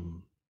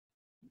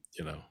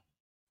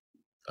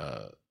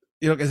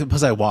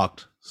because I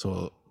walked,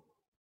 so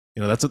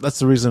that's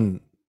the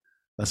reason.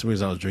 That's the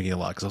reason I was drinking a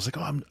lot, because I was like,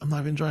 oh, I'm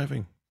not even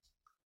driving.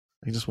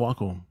 I can just walk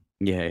home.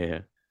 Yeah.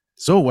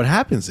 So what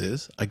happens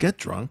is I get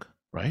drunk,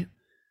 right?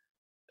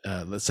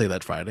 Let's say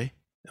that Friday,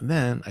 and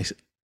then I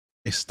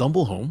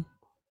stumble home,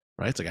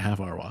 right? It's like a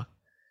half-hour walk,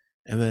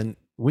 and then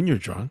when you're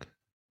drunk,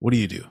 what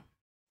do?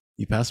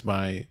 You pass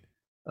by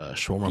a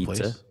shawarma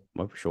place.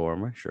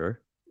 Shawarma,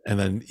 sure. And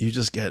then you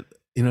just get,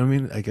 you know what I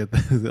mean? I get,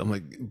 I'm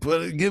like,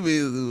 but give me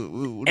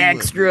the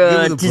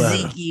extra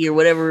tzatziki or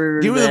whatever.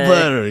 Give me the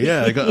platter.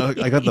 Yeah,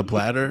 I got the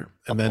platter,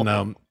 and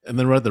then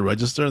we're at the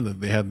register, and then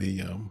they had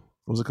the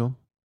what was it called?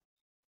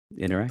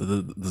 Interact.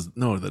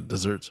 The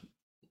desserts.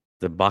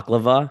 The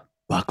baklava.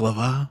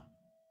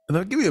 And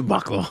then give me a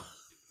baklava.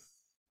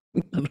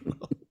 I don't know.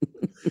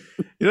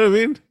 You know what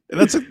I mean? And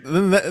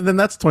then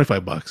that's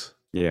 $25.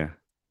 Yeah.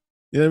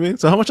 You know what I mean?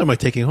 So how much am I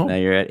taking home? Now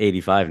you're at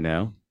 85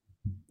 now.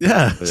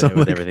 Yeah.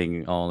 With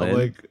everything all in.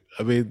 Like,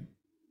 I made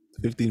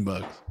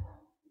 $15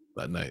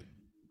 that night.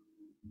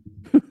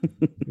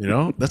 You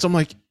know? I'm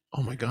like,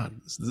 oh my God.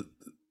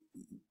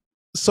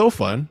 So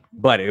fun.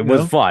 But it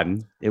was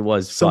fun. It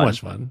was so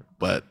much fun,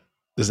 but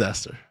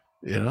disaster,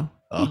 you know?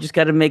 You just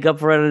got to make up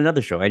for it on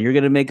another show, and you're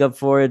going to make up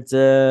for it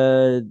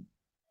for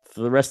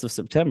the rest of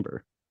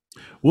September.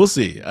 We'll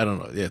see. I don't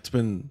know. Yeah, it's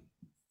been,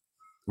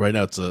 right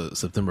now it's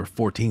September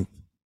 14th.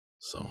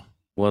 So,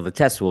 well, the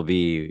test will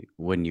be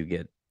when you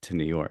get to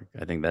New York.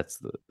 I think that's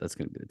going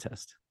to be the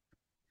test.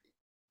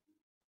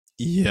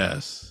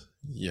 Yes.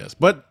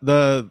 But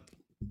the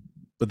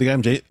guy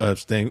I'm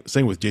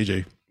staying with,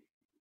 JJ,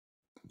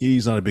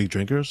 he's not a big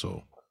drinker,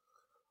 so.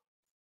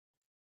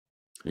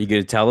 Are you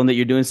going to tell him that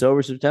you're doing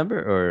sober September,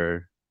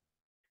 or?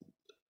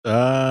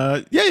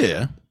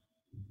 Yeah.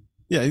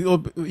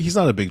 He's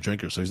not a big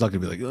drinker, so he's not going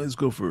to be like, let's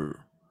go for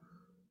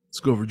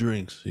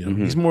drinks. You know,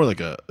 He's more like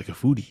a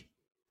foodie.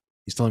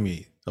 He's telling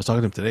me, I was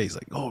talking to him today. He's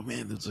like, "Oh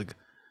man, there's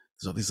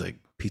all these like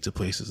pizza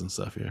places and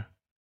stuff here."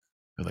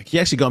 And like, he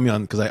actually got me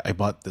on because I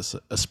bought this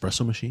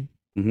espresso machine.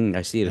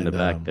 I see it in the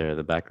back there,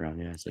 the background.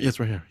 Yeah, it's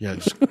right here. Yeah,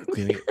 just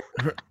cleaning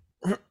it.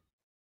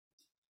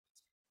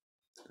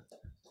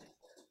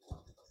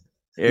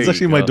 It's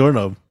actually my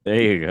doorknob.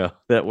 There you go.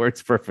 That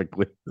works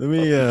perfectly. Let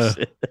me.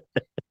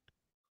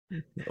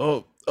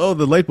 Oh,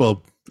 the light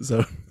bulb.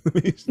 So let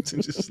me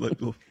just light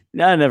bulb.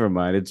 Nah, never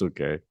mind. It's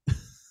okay.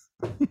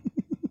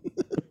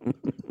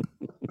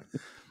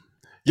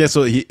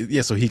 So he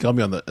got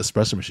me on the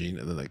espresso machine,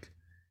 and then like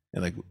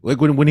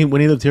when he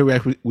lived here,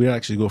 we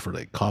actually go for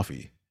like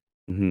coffee,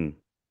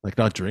 like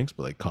not drinks,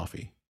 but like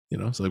coffee, you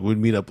know. So like we'd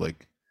meet up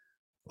like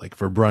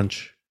for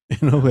brunch, you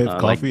know, we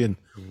have coffee and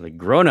like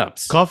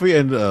grown-ups, coffee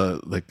and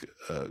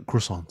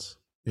croissants,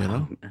 you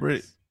know,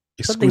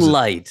 something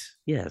light.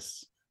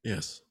 Yes,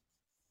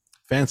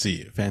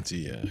 fancy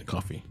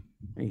coffee.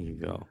 There you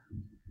go.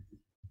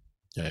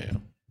 Yeah.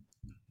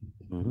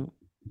 Well,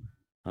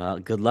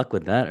 good luck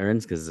with that,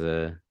 Ernst, because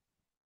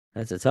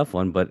that's a tough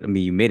one. But I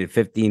mean, you made it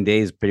 15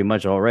 days pretty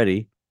much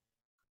already.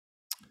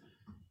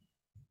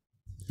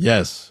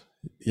 Yes,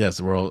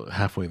 we're all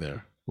halfway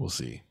there. We'll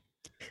see.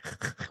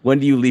 When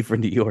do you leave for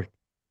New York?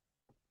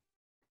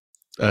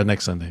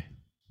 Next Sunday.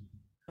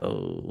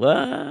 Oh,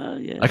 well,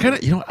 yeah. I kind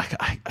of,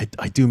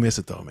 I do miss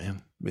it though,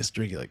 man. Miss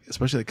drinking, like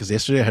especially because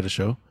yesterday I had a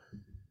show,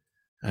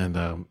 and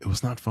it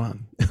was not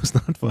fun. It was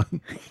not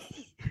fun.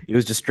 It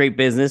was just straight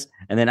business,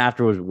 and then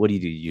afterwards, what do?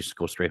 You just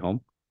go straight home?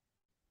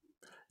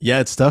 Yeah,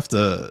 it's tough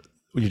to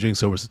when you're doing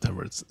sober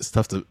September. It's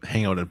tough to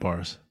hang out at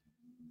bars.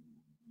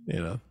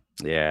 Yeah.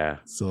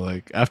 So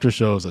like after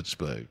shows, I'll just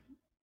be like,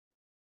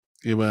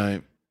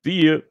 "Goodbye, see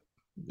you."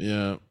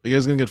 Yeah, you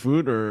guys gonna get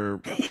food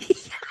or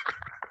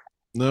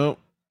no?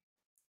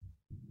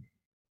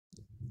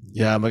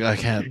 Yeah, I'm like I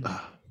can't.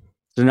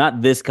 So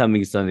not this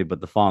coming Sunday,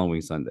 but the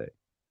following Sunday.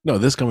 No,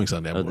 this coming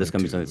Sunday. This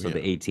coming Sunday, so the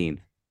 18th.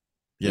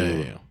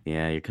 Yeah.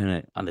 Yeah, you're kind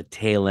of on the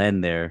tail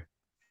end there.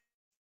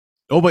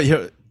 Oh, but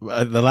here,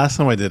 the last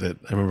time I did it,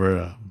 I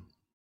remember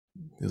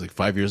it was like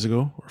 5 years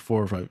ago, or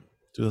 4 or 5,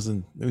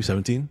 2000, maybe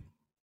 17.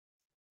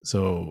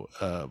 So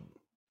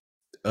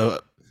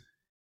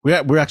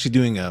we're actually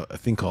doing a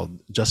thing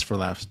called Just for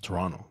Laughs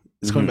Toronto.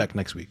 It's coming back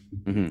next week,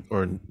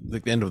 or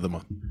like the end of the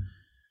month.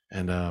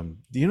 And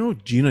do you know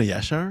Gina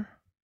Yashar?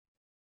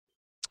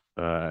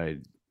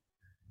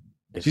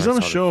 She's on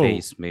a show.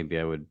 Face, maybe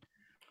I would.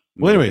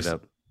 Well, anyway,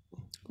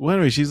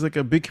 she's like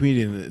a big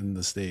comedian in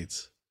the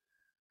States.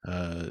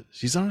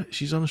 She's on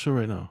a show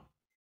right now.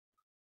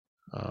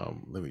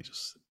 Let me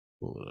just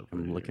pull it up.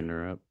 I'm looking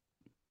her up.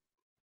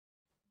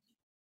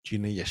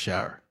 Gina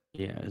Yashar.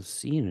 Yeah, I've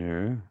seen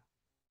her.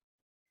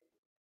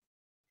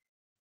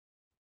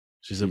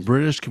 She's a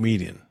British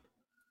comedian.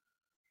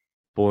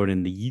 Born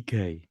in the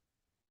UK.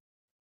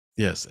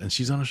 Yes, and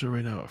she's on a show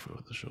right now. I forgot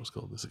what the show's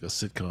called. It's like a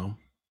sitcom.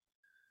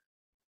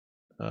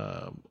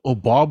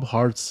 Bob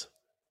Hart's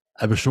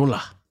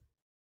Abishola.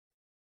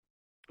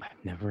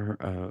 I've never.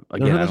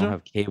 Again, I don't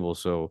have cable,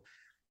 so.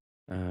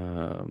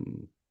 So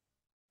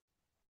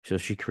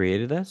she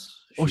created this.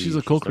 She's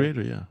a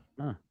co-creator. Yeah.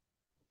 Huh.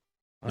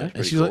 Oh, yeah,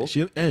 and she's cool.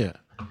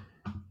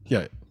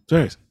 Yeah. So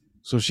anyways,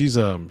 so she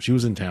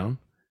was in town,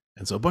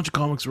 and so a bunch of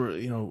comics were,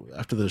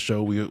 after the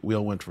show we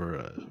all went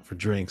for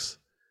drinks,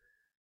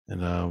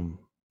 and I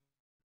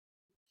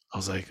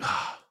was like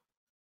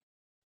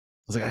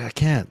I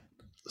can't.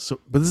 So,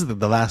 but this is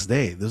the last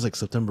day. There's like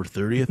September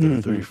 30th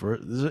or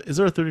 31st. Is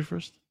there a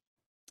 31st?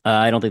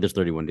 I don't think there's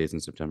 31 days in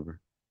September.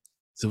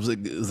 So it was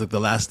like the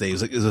last day.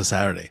 It was a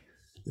Saturday,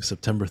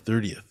 September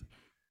 30th,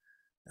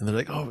 and they're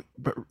like, "Oh,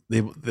 but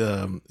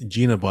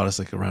Gina bought us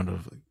like a round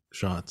of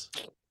shots,"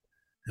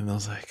 and I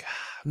was like,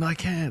 "No, I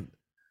can't."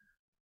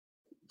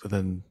 But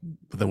then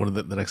one of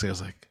the next day I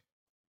was like,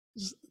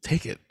 "Just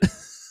take it."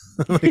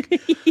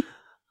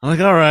 I'm like,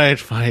 all right,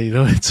 fine.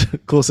 It's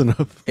close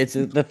enough. It's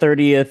the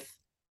 30th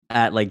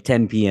at like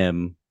 10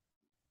 p.m.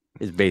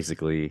 is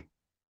basically.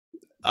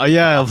 Oh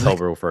yeah,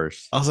 October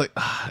 1st. I was like,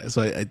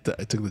 so I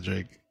took the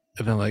drink,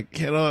 and then like,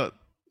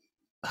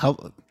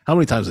 how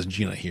many times is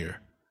Gina here?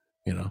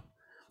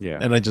 Yeah.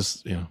 And I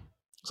just, so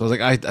I was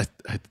like, I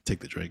had to take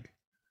the drink,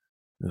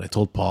 and I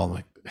told Paul, I'm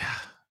like,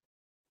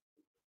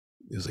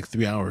 it was like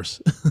 3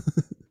 hours.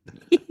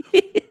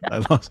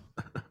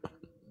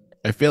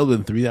 I failed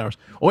within 3 hours.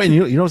 Oh, and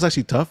you know what's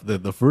actually tough?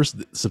 The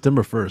first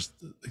September 1st,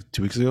 like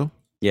 2 weeks ago.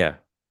 Yeah.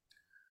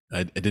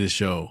 I did a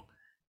show,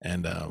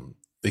 and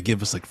they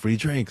give us like free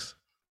drinks.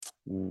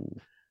 Ooh.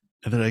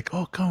 And they're like,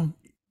 "Oh, come.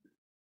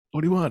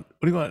 What do you want?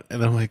 What do you want?"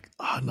 And I'm like,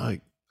 "Oh no, I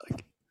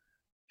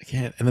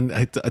can't." And then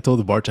I told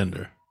the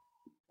bartender,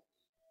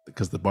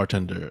 because the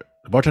bartender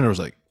was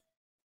like,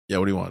 "Yeah,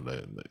 what do you want?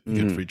 You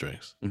get free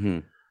drinks."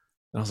 And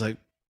I was like,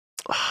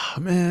 "Ah,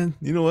 man,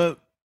 you know what?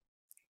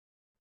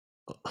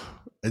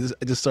 I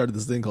just started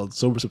this thing called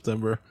Sober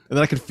September," and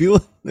then I could feel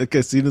it. Like I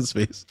see it in his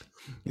face.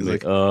 He's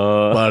like,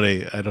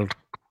 "Buddy, I don't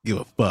give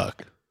a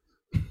fuck.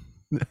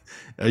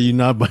 Are you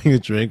not buying a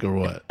drink or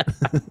what?"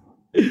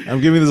 I'm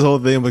giving this whole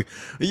thing. I'm like,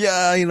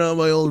 "Yeah,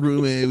 my old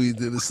roommate, we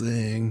did this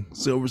thing,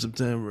 Sober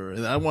September,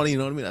 and I want to, I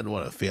don't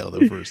want to fail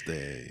the first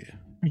day."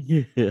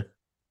 Yeah. And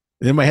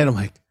in my head, I'm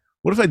like,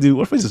 what if I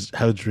just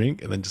have a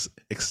drink and then just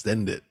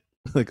extend it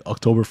like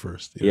October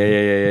 1st?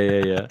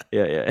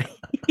 Yeah.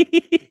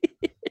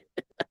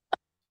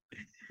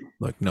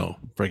 Like, no,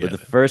 forget it.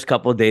 The first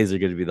couple of days are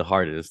going to be the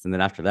hardest, and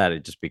then after that,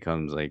 it just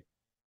becomes like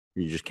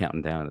you're just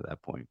counting down at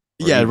that point.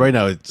 Yeah, right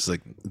now it's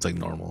like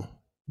normal.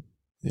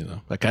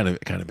 I kind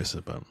of miss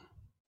it, but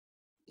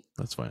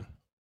that's fine.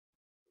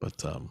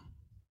 But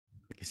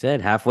like you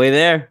said, halfway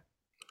there,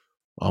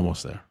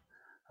 almost there.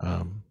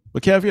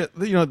 But caveat,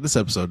 this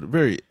episode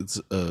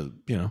it's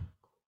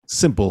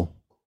simple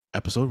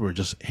episode. We're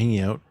just hanging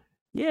out,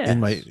 in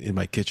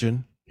my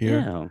kitchen here.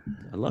 Yeah,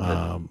 I love it.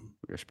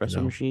 Your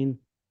espresso machine.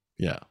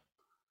 Yeah.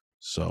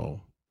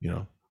 So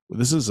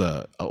this is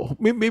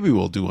maybe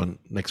we'll do one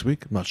next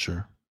week. I'm not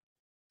sure.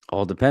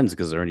 All depends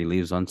because Ernie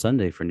leaves on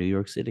Sunday for New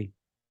York City.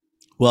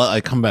 Well,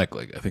 I come back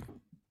I think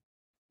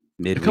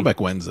Midweek. I come back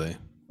Wednesday,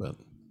 but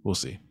we'll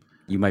see.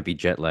 You might be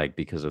jet lagged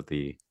because of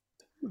the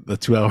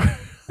 2 hour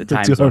the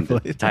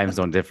time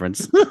zone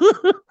difference.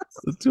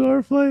 The 2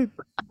 hour flight.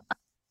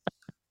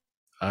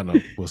 I don't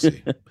know. We'll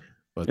see.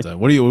 But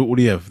what do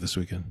you have this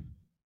weekend?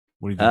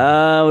 What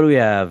do we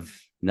have?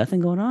 Nothing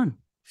going on.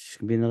 It's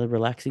gonna be another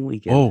relaxing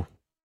weekend. Oh,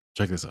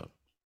 check this out.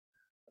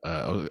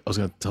 I was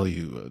gonna tell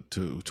you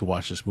to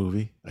watch this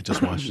movie. I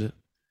just watched it.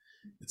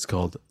 It's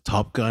called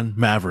Top Gun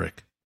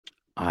Maverick.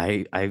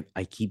 I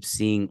keep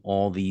seeing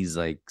all these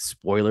like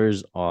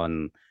spoilers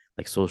on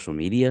like social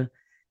media.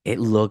 It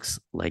looks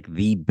like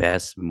the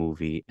best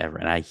movie ever,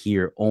 and I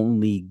hear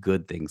only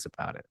good things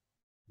about it.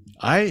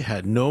 I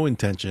had no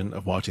intention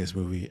of watching this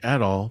movie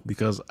at all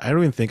because I don't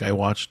even think I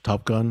watched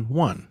Top Gun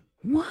 1.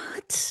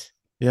 What?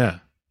 Yeah.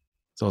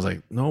 So I was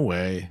like, no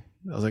way.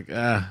 I was like,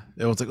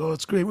 It was like, oh,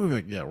 it's a great movie.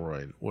 Like, yeah,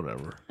 right.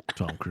 Whatever.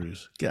 Tom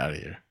Cruise, get out of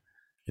here.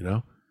 You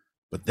know?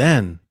 But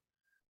then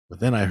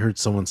I heard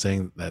someone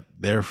saying that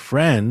their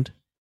friend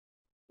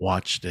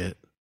watched it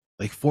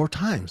like 4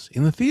 times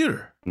in the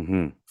theater.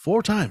 Mm-hmm.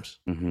 4 times.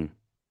 Mm-hmm.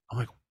 I'm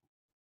like,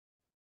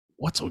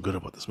 what's so good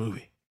about this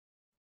movie?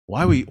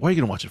 Why are you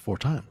gonna watch it 4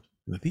 times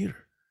in the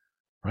theater?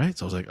 Right?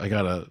 So I was like, I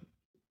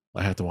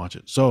had to watch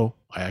it. So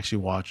I actually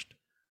watched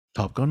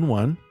Top Gun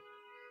 1.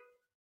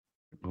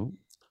 Oh.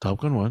 Top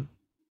Gun 1.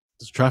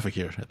 There's traffic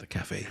here at the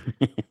cafe.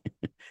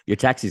 Your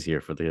taxi's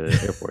here for the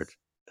airport.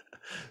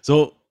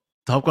 So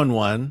Top Gun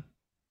 1,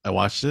 I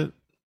watched it.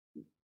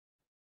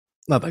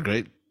 Not that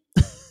great.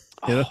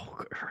 You know?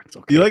 It's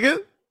okay. Do you like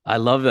it? I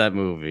love that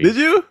movie. Did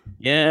you?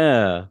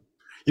 Yeah.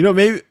 You know,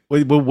 maybe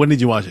when did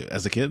you watch it?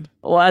 As a kid?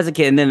 Well, as a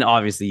kid, and then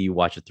obviously you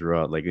watch it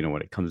throughout, like, you know,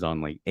 when it comes on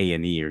like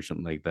A&E or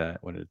something like that,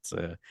 when it's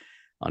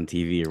on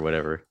TV or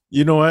whatever.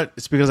 You know what?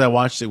 It's because I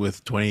watched it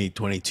with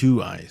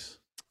 2022 eyes.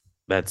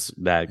 That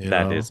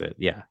is it.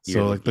 Yeah.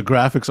 So like the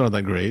graphics aren't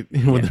that great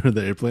when they're in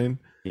the airplane.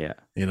 Yeah.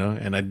 You know,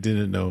 and I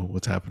didn't know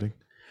what's happening.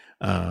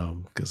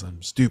 Because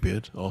I'm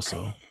stupid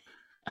also.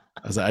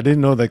 I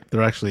didn't know that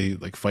they're actually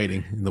like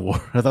fighting in the war.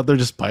 I thought they're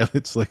just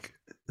pilots like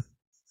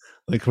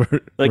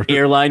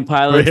airline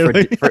pilots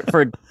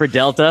for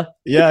Delta.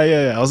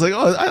 Yeah. I was like,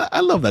 oh, I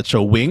love that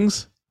show,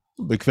 Wings.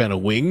 I'm a big fan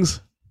of Wings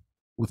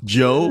with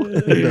Joe.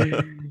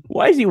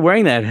 Why is he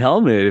wearing that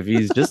helmet if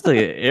he's just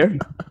he's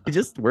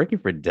just working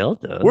for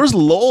Delta? Where's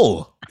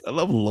Lowell? I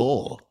love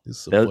Lowell.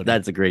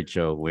 That's a great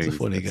show. Wings. He's a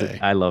funny guy.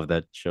 I love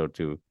that show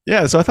too.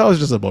 Yeah, so I thought it was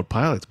just about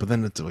pilots, but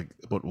then it's like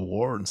about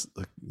war and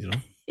like, you know.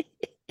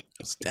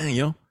 Dang,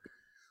 yo.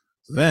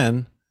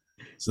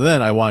 So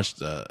then I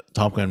watched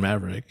Top Gun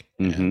Maverick,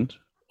 and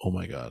oh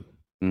my god,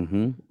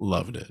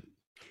 loved it.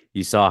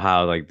 You saw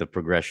how like the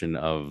progression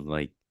of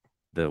like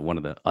one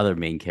of the other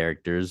main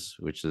characters,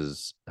 which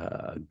is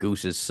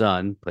Goose's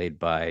son, played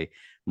by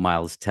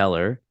Miles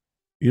Teller.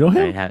 You know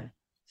him?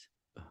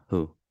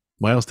 Who?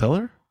 Miles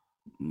Teller?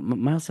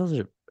 Miles Teller's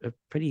a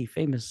pretty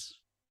famous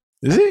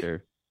Is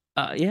actor.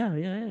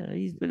 Yeah.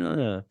 He's been on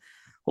a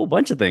whole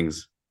bunch of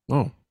things.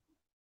 Oh,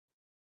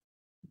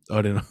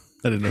 I didn't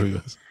know who he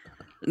was.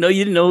 No,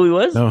 you didn't know who he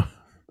was? No.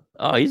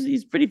 Oh,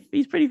 he's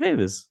pretty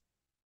famous.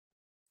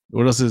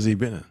 What else has he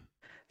been in?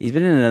 He's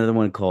been in another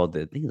one called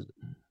I think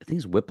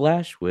it's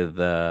Whiplash with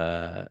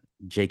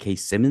J.K.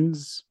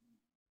 Simmons.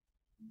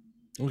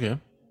 Okay.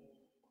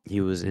 He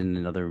was in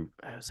another.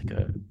 It was like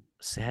a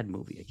sad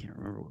movie. I can't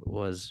remember what it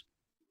was.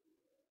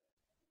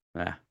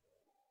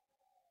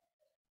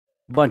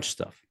 Bunch of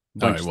stuff.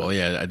 All right. Well,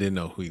 yeah, I didn't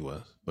know who he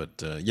was, but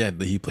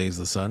he plays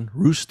the son,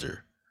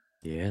 Rooster.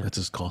 Yeah, that's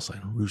his call sign,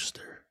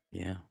 Rooster.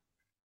 Yeah,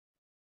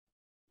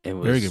 it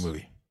was very good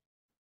movie.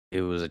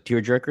 It was a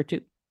tearjerker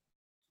too.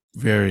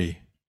 Very.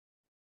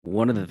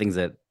 One of the things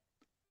that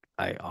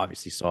I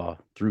obviously saw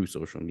through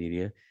social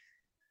media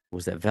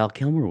was that Val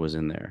Kilmer was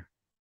in there.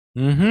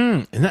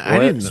 And I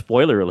didn't.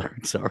 Spoiler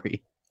alert!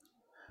 Sorry,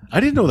 I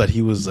didn't know that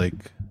he was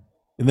like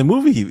in the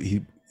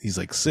movie. He's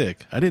like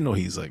sick. I didn't know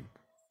he's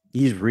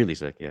really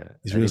sick. Yeah,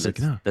 he's really sick.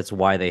 That's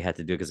why they had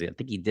to do it, because I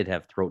think he did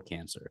have throat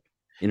cancer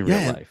in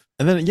real life.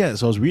 And then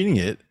so I was reading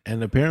it,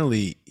 and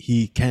apparently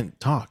he can't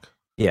talk.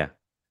 Yeah.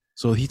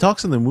 So he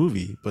talks in the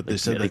movie, but they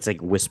said it's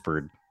like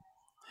whispered.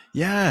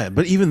 Yeah,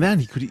 but even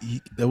then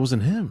that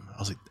wasn't him. I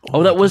was like,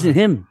 oh that wasn't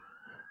him.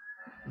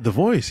 The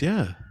voice,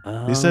 yeah.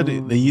 Oh. They said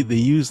they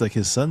used like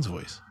his son's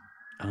voice.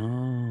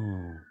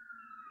 Oh.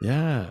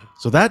 Yeah.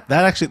 So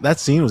that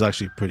scene was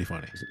actually pretty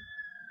funny.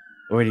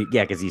 Or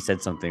because he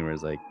said something where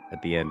it's like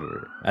at the end,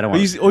 or I don't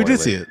want. You did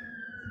see it.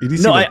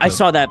 No, I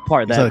saw that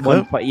part. That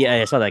one part. Yeah,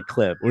 I saw that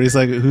clip where he's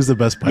like, "Who's the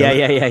best pilot?"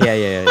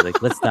 Yeah.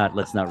 Like, let's not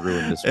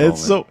ruin this.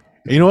 It's moment.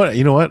 You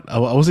know what? I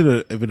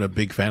wasn't even a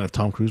big fan of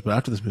Tom Cruise, but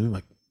after this movie, I'm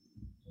like,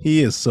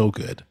 he is so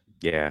good.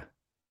 Yeah,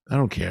 I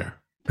don't care.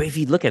 But if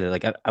you look at it,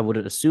 like I would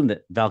assume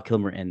that Val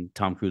Kilmer and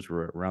Tom Cruise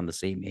were around the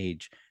same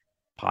age,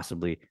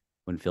 possibly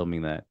when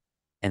filming that,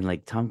 and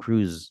like Tom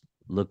Cruise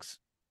looks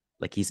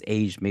like he's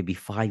aged maybe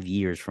 5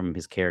 years from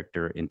his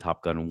character in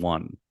Top Gun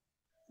 1.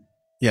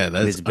 Yeah,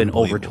 it's been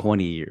over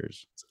 20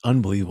 years. It's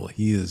unbelievable.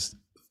 He is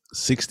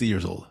 60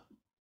 years old.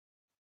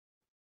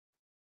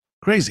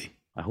 Crazy.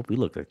 I hope we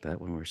look like that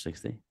when we're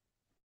 60.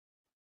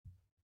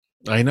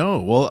 I know.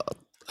 Well,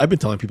 I've been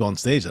telling people on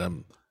stage that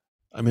I'm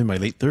in my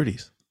late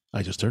 30s.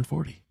 I just turned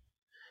 40.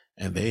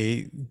 And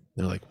they're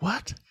like,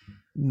 what?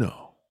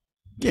 No.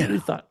 We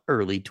thought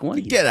early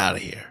 20s. Get out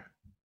of here.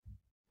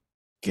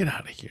 Get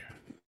out of here.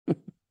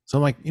 So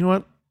I'm like, you know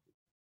what?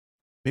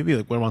 Maybe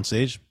like when I'm on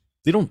stage,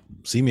 they don't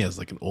see me as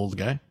like an old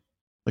guy,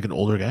 like an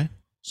older guy.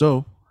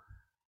 So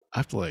I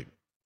have to like,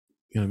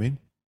 you know what I mean?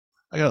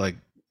 I gotta like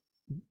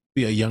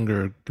be a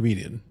younger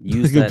comedian.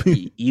 Use like,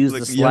 that. Use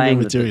like the slang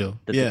material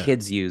that the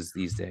kids use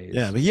these days.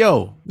 Yeah, but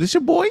yo, this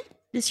your boy?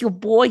 This your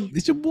boy?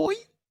 This your boy?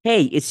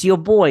 Hey, it's your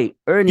boy,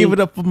 Ernie. Give it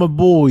up for my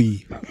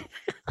boy.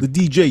 The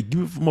DJ,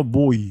 give it for my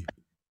boy.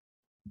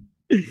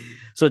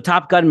 So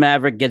Top Gun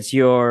Maverick gets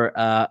your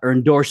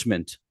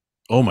endorsement.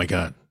 Oh my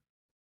God.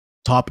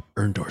 Top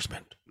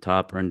endorsement.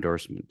 Top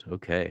endorsement.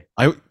 Okay.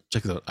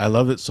 Check this out. I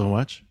love it so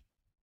much.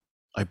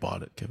 I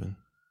bought it, Kevin.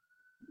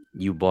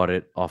 You bought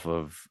it off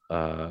of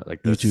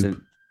like the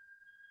YouTube.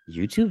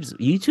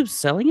 YouTube's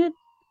selling it?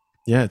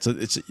 Yeah,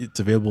 it's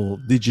available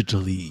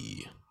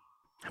digitally.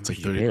 It's like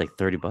 $30.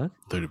 $30?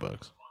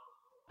 $30.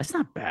 That's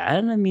not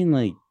bad. I mean,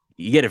 like,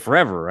 you get it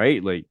forever,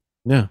 right? Like,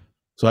 yeah.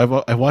 So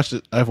I've watched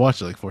it. I've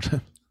watched it like 4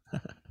 times.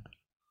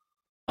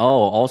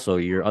 Oh, also,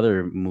 your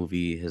other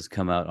movie has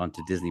come out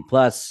onto Disney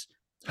Plus.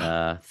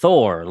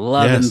 Thor: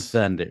 Love and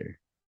Thunder.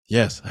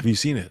 Yes. Have you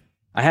seen it?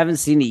 I haven't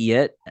seen it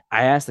yet.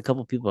 I asked a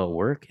couple people at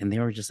work, and they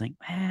were just like,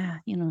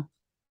 you know.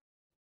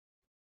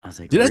 I was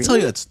like, Did I tell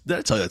you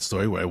that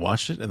story where I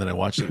watched it and then I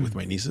watched it with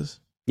my nieces?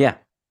 Yeah.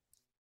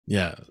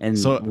 Yeah. And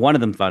so one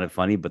of them found it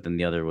funny, but then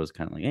the other was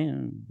kind of like,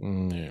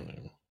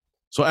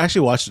 So I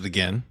actually watched it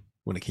again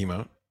when it came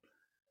out.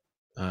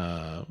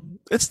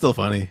 It's still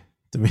funny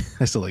to me.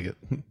 I still like it,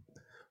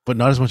 but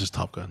not as much as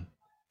Top Gun.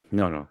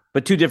 No,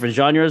 but two different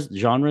genres.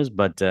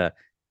 But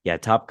yeah,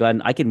 Top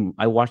Gun.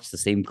 I watched the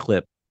same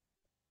clip.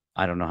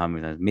 I don't know how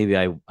many times. Maybe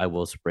I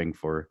will spring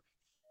for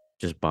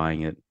just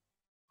buying it.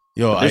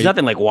 Yo, there's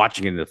nothing like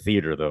watching it in the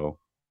theater though.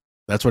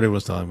 That's what it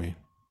was telling me.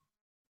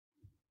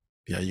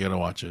 Yeah, you gotta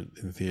watch it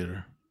in the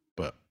theater.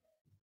 But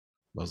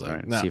I was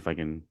like, see if I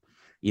can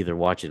either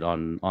watch it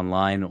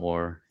online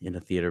or in a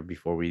theater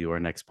before we do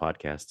our next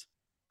podcast.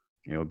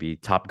 It'll be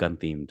Top Gun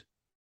themed.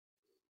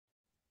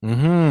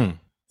 Mm-hmm.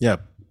 Yeah.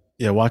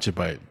 Watch it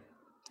by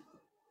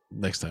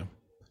next time.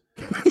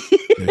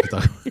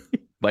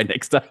 By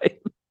next time.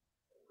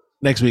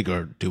 Next week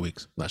or 2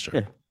 weeks. Not sure.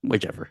 Yeah,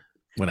 whichever.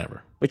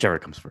 Whenever. Whichever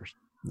comes first.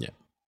 Yeah.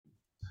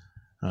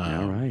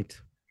 All right.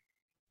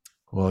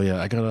 Well,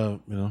 yeah, I gotta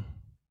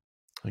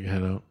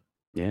head out.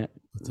 Yeah.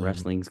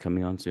 Wrestling's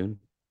coming on soon.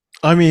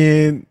 I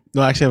mean,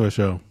 no, I actually have a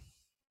show.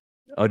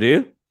 Oh, do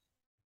you?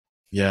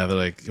 Yeah, they're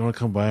like, you want to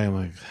come by? I'm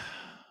like,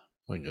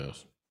 I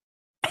guess.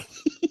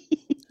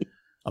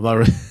 I'm not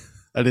really.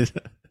 I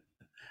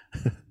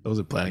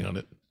wasn't planning on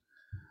it.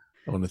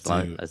 I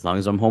wanted as long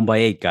as I'm home by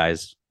 8,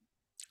 guys.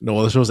 No,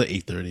 well, the show's at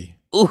 8:30.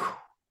 Ooh.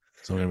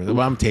 So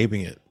I'm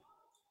taping it.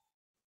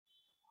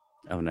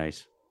 Oh,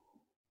 nice.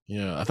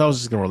 Yeah, I thought I was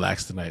just gonna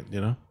relax tonight.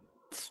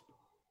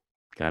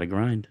 Gotta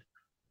grind.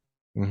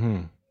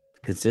 Mm-hmm.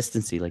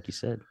 Consistency, like you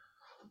said.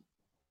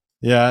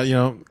 Yeah,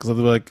 because they'll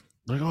be like,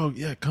 oh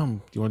yeah, come.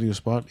 Do you want to do a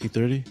spot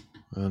 8:30?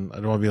 And I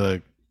don't want to be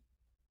like,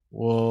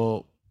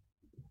 well,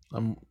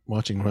 I'm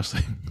watching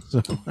wrestling.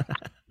 So,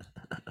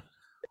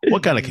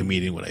 what kind of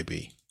comedian would I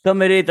be?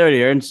 Come at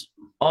 8:30, Ernst.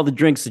 All the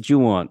drinks that you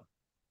want.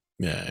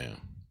 Yeah.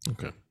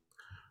 Okay.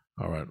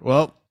 All right.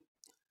 Well,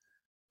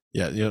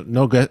 yeah.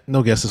 No guest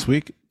this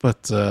week,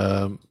 but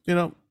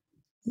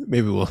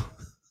maybe we'll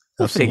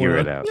figure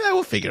it out. Yeah,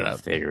 we'll figure it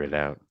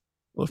out.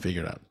 We'll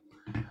figure it out.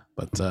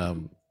 But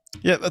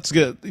yeah, that's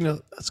good.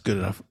 That's good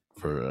enough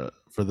for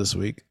this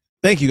week.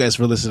 Thank you guys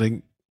for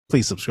listening.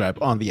 Please subscribe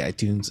on the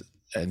iTunes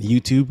and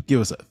YouTube.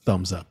 Give us a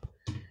thumbs up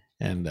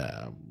and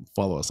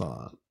follow us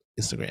on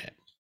Instagram.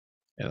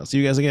 And I'll see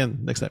you guys again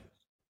next time.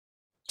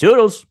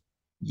 Toodles.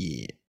 Yeah.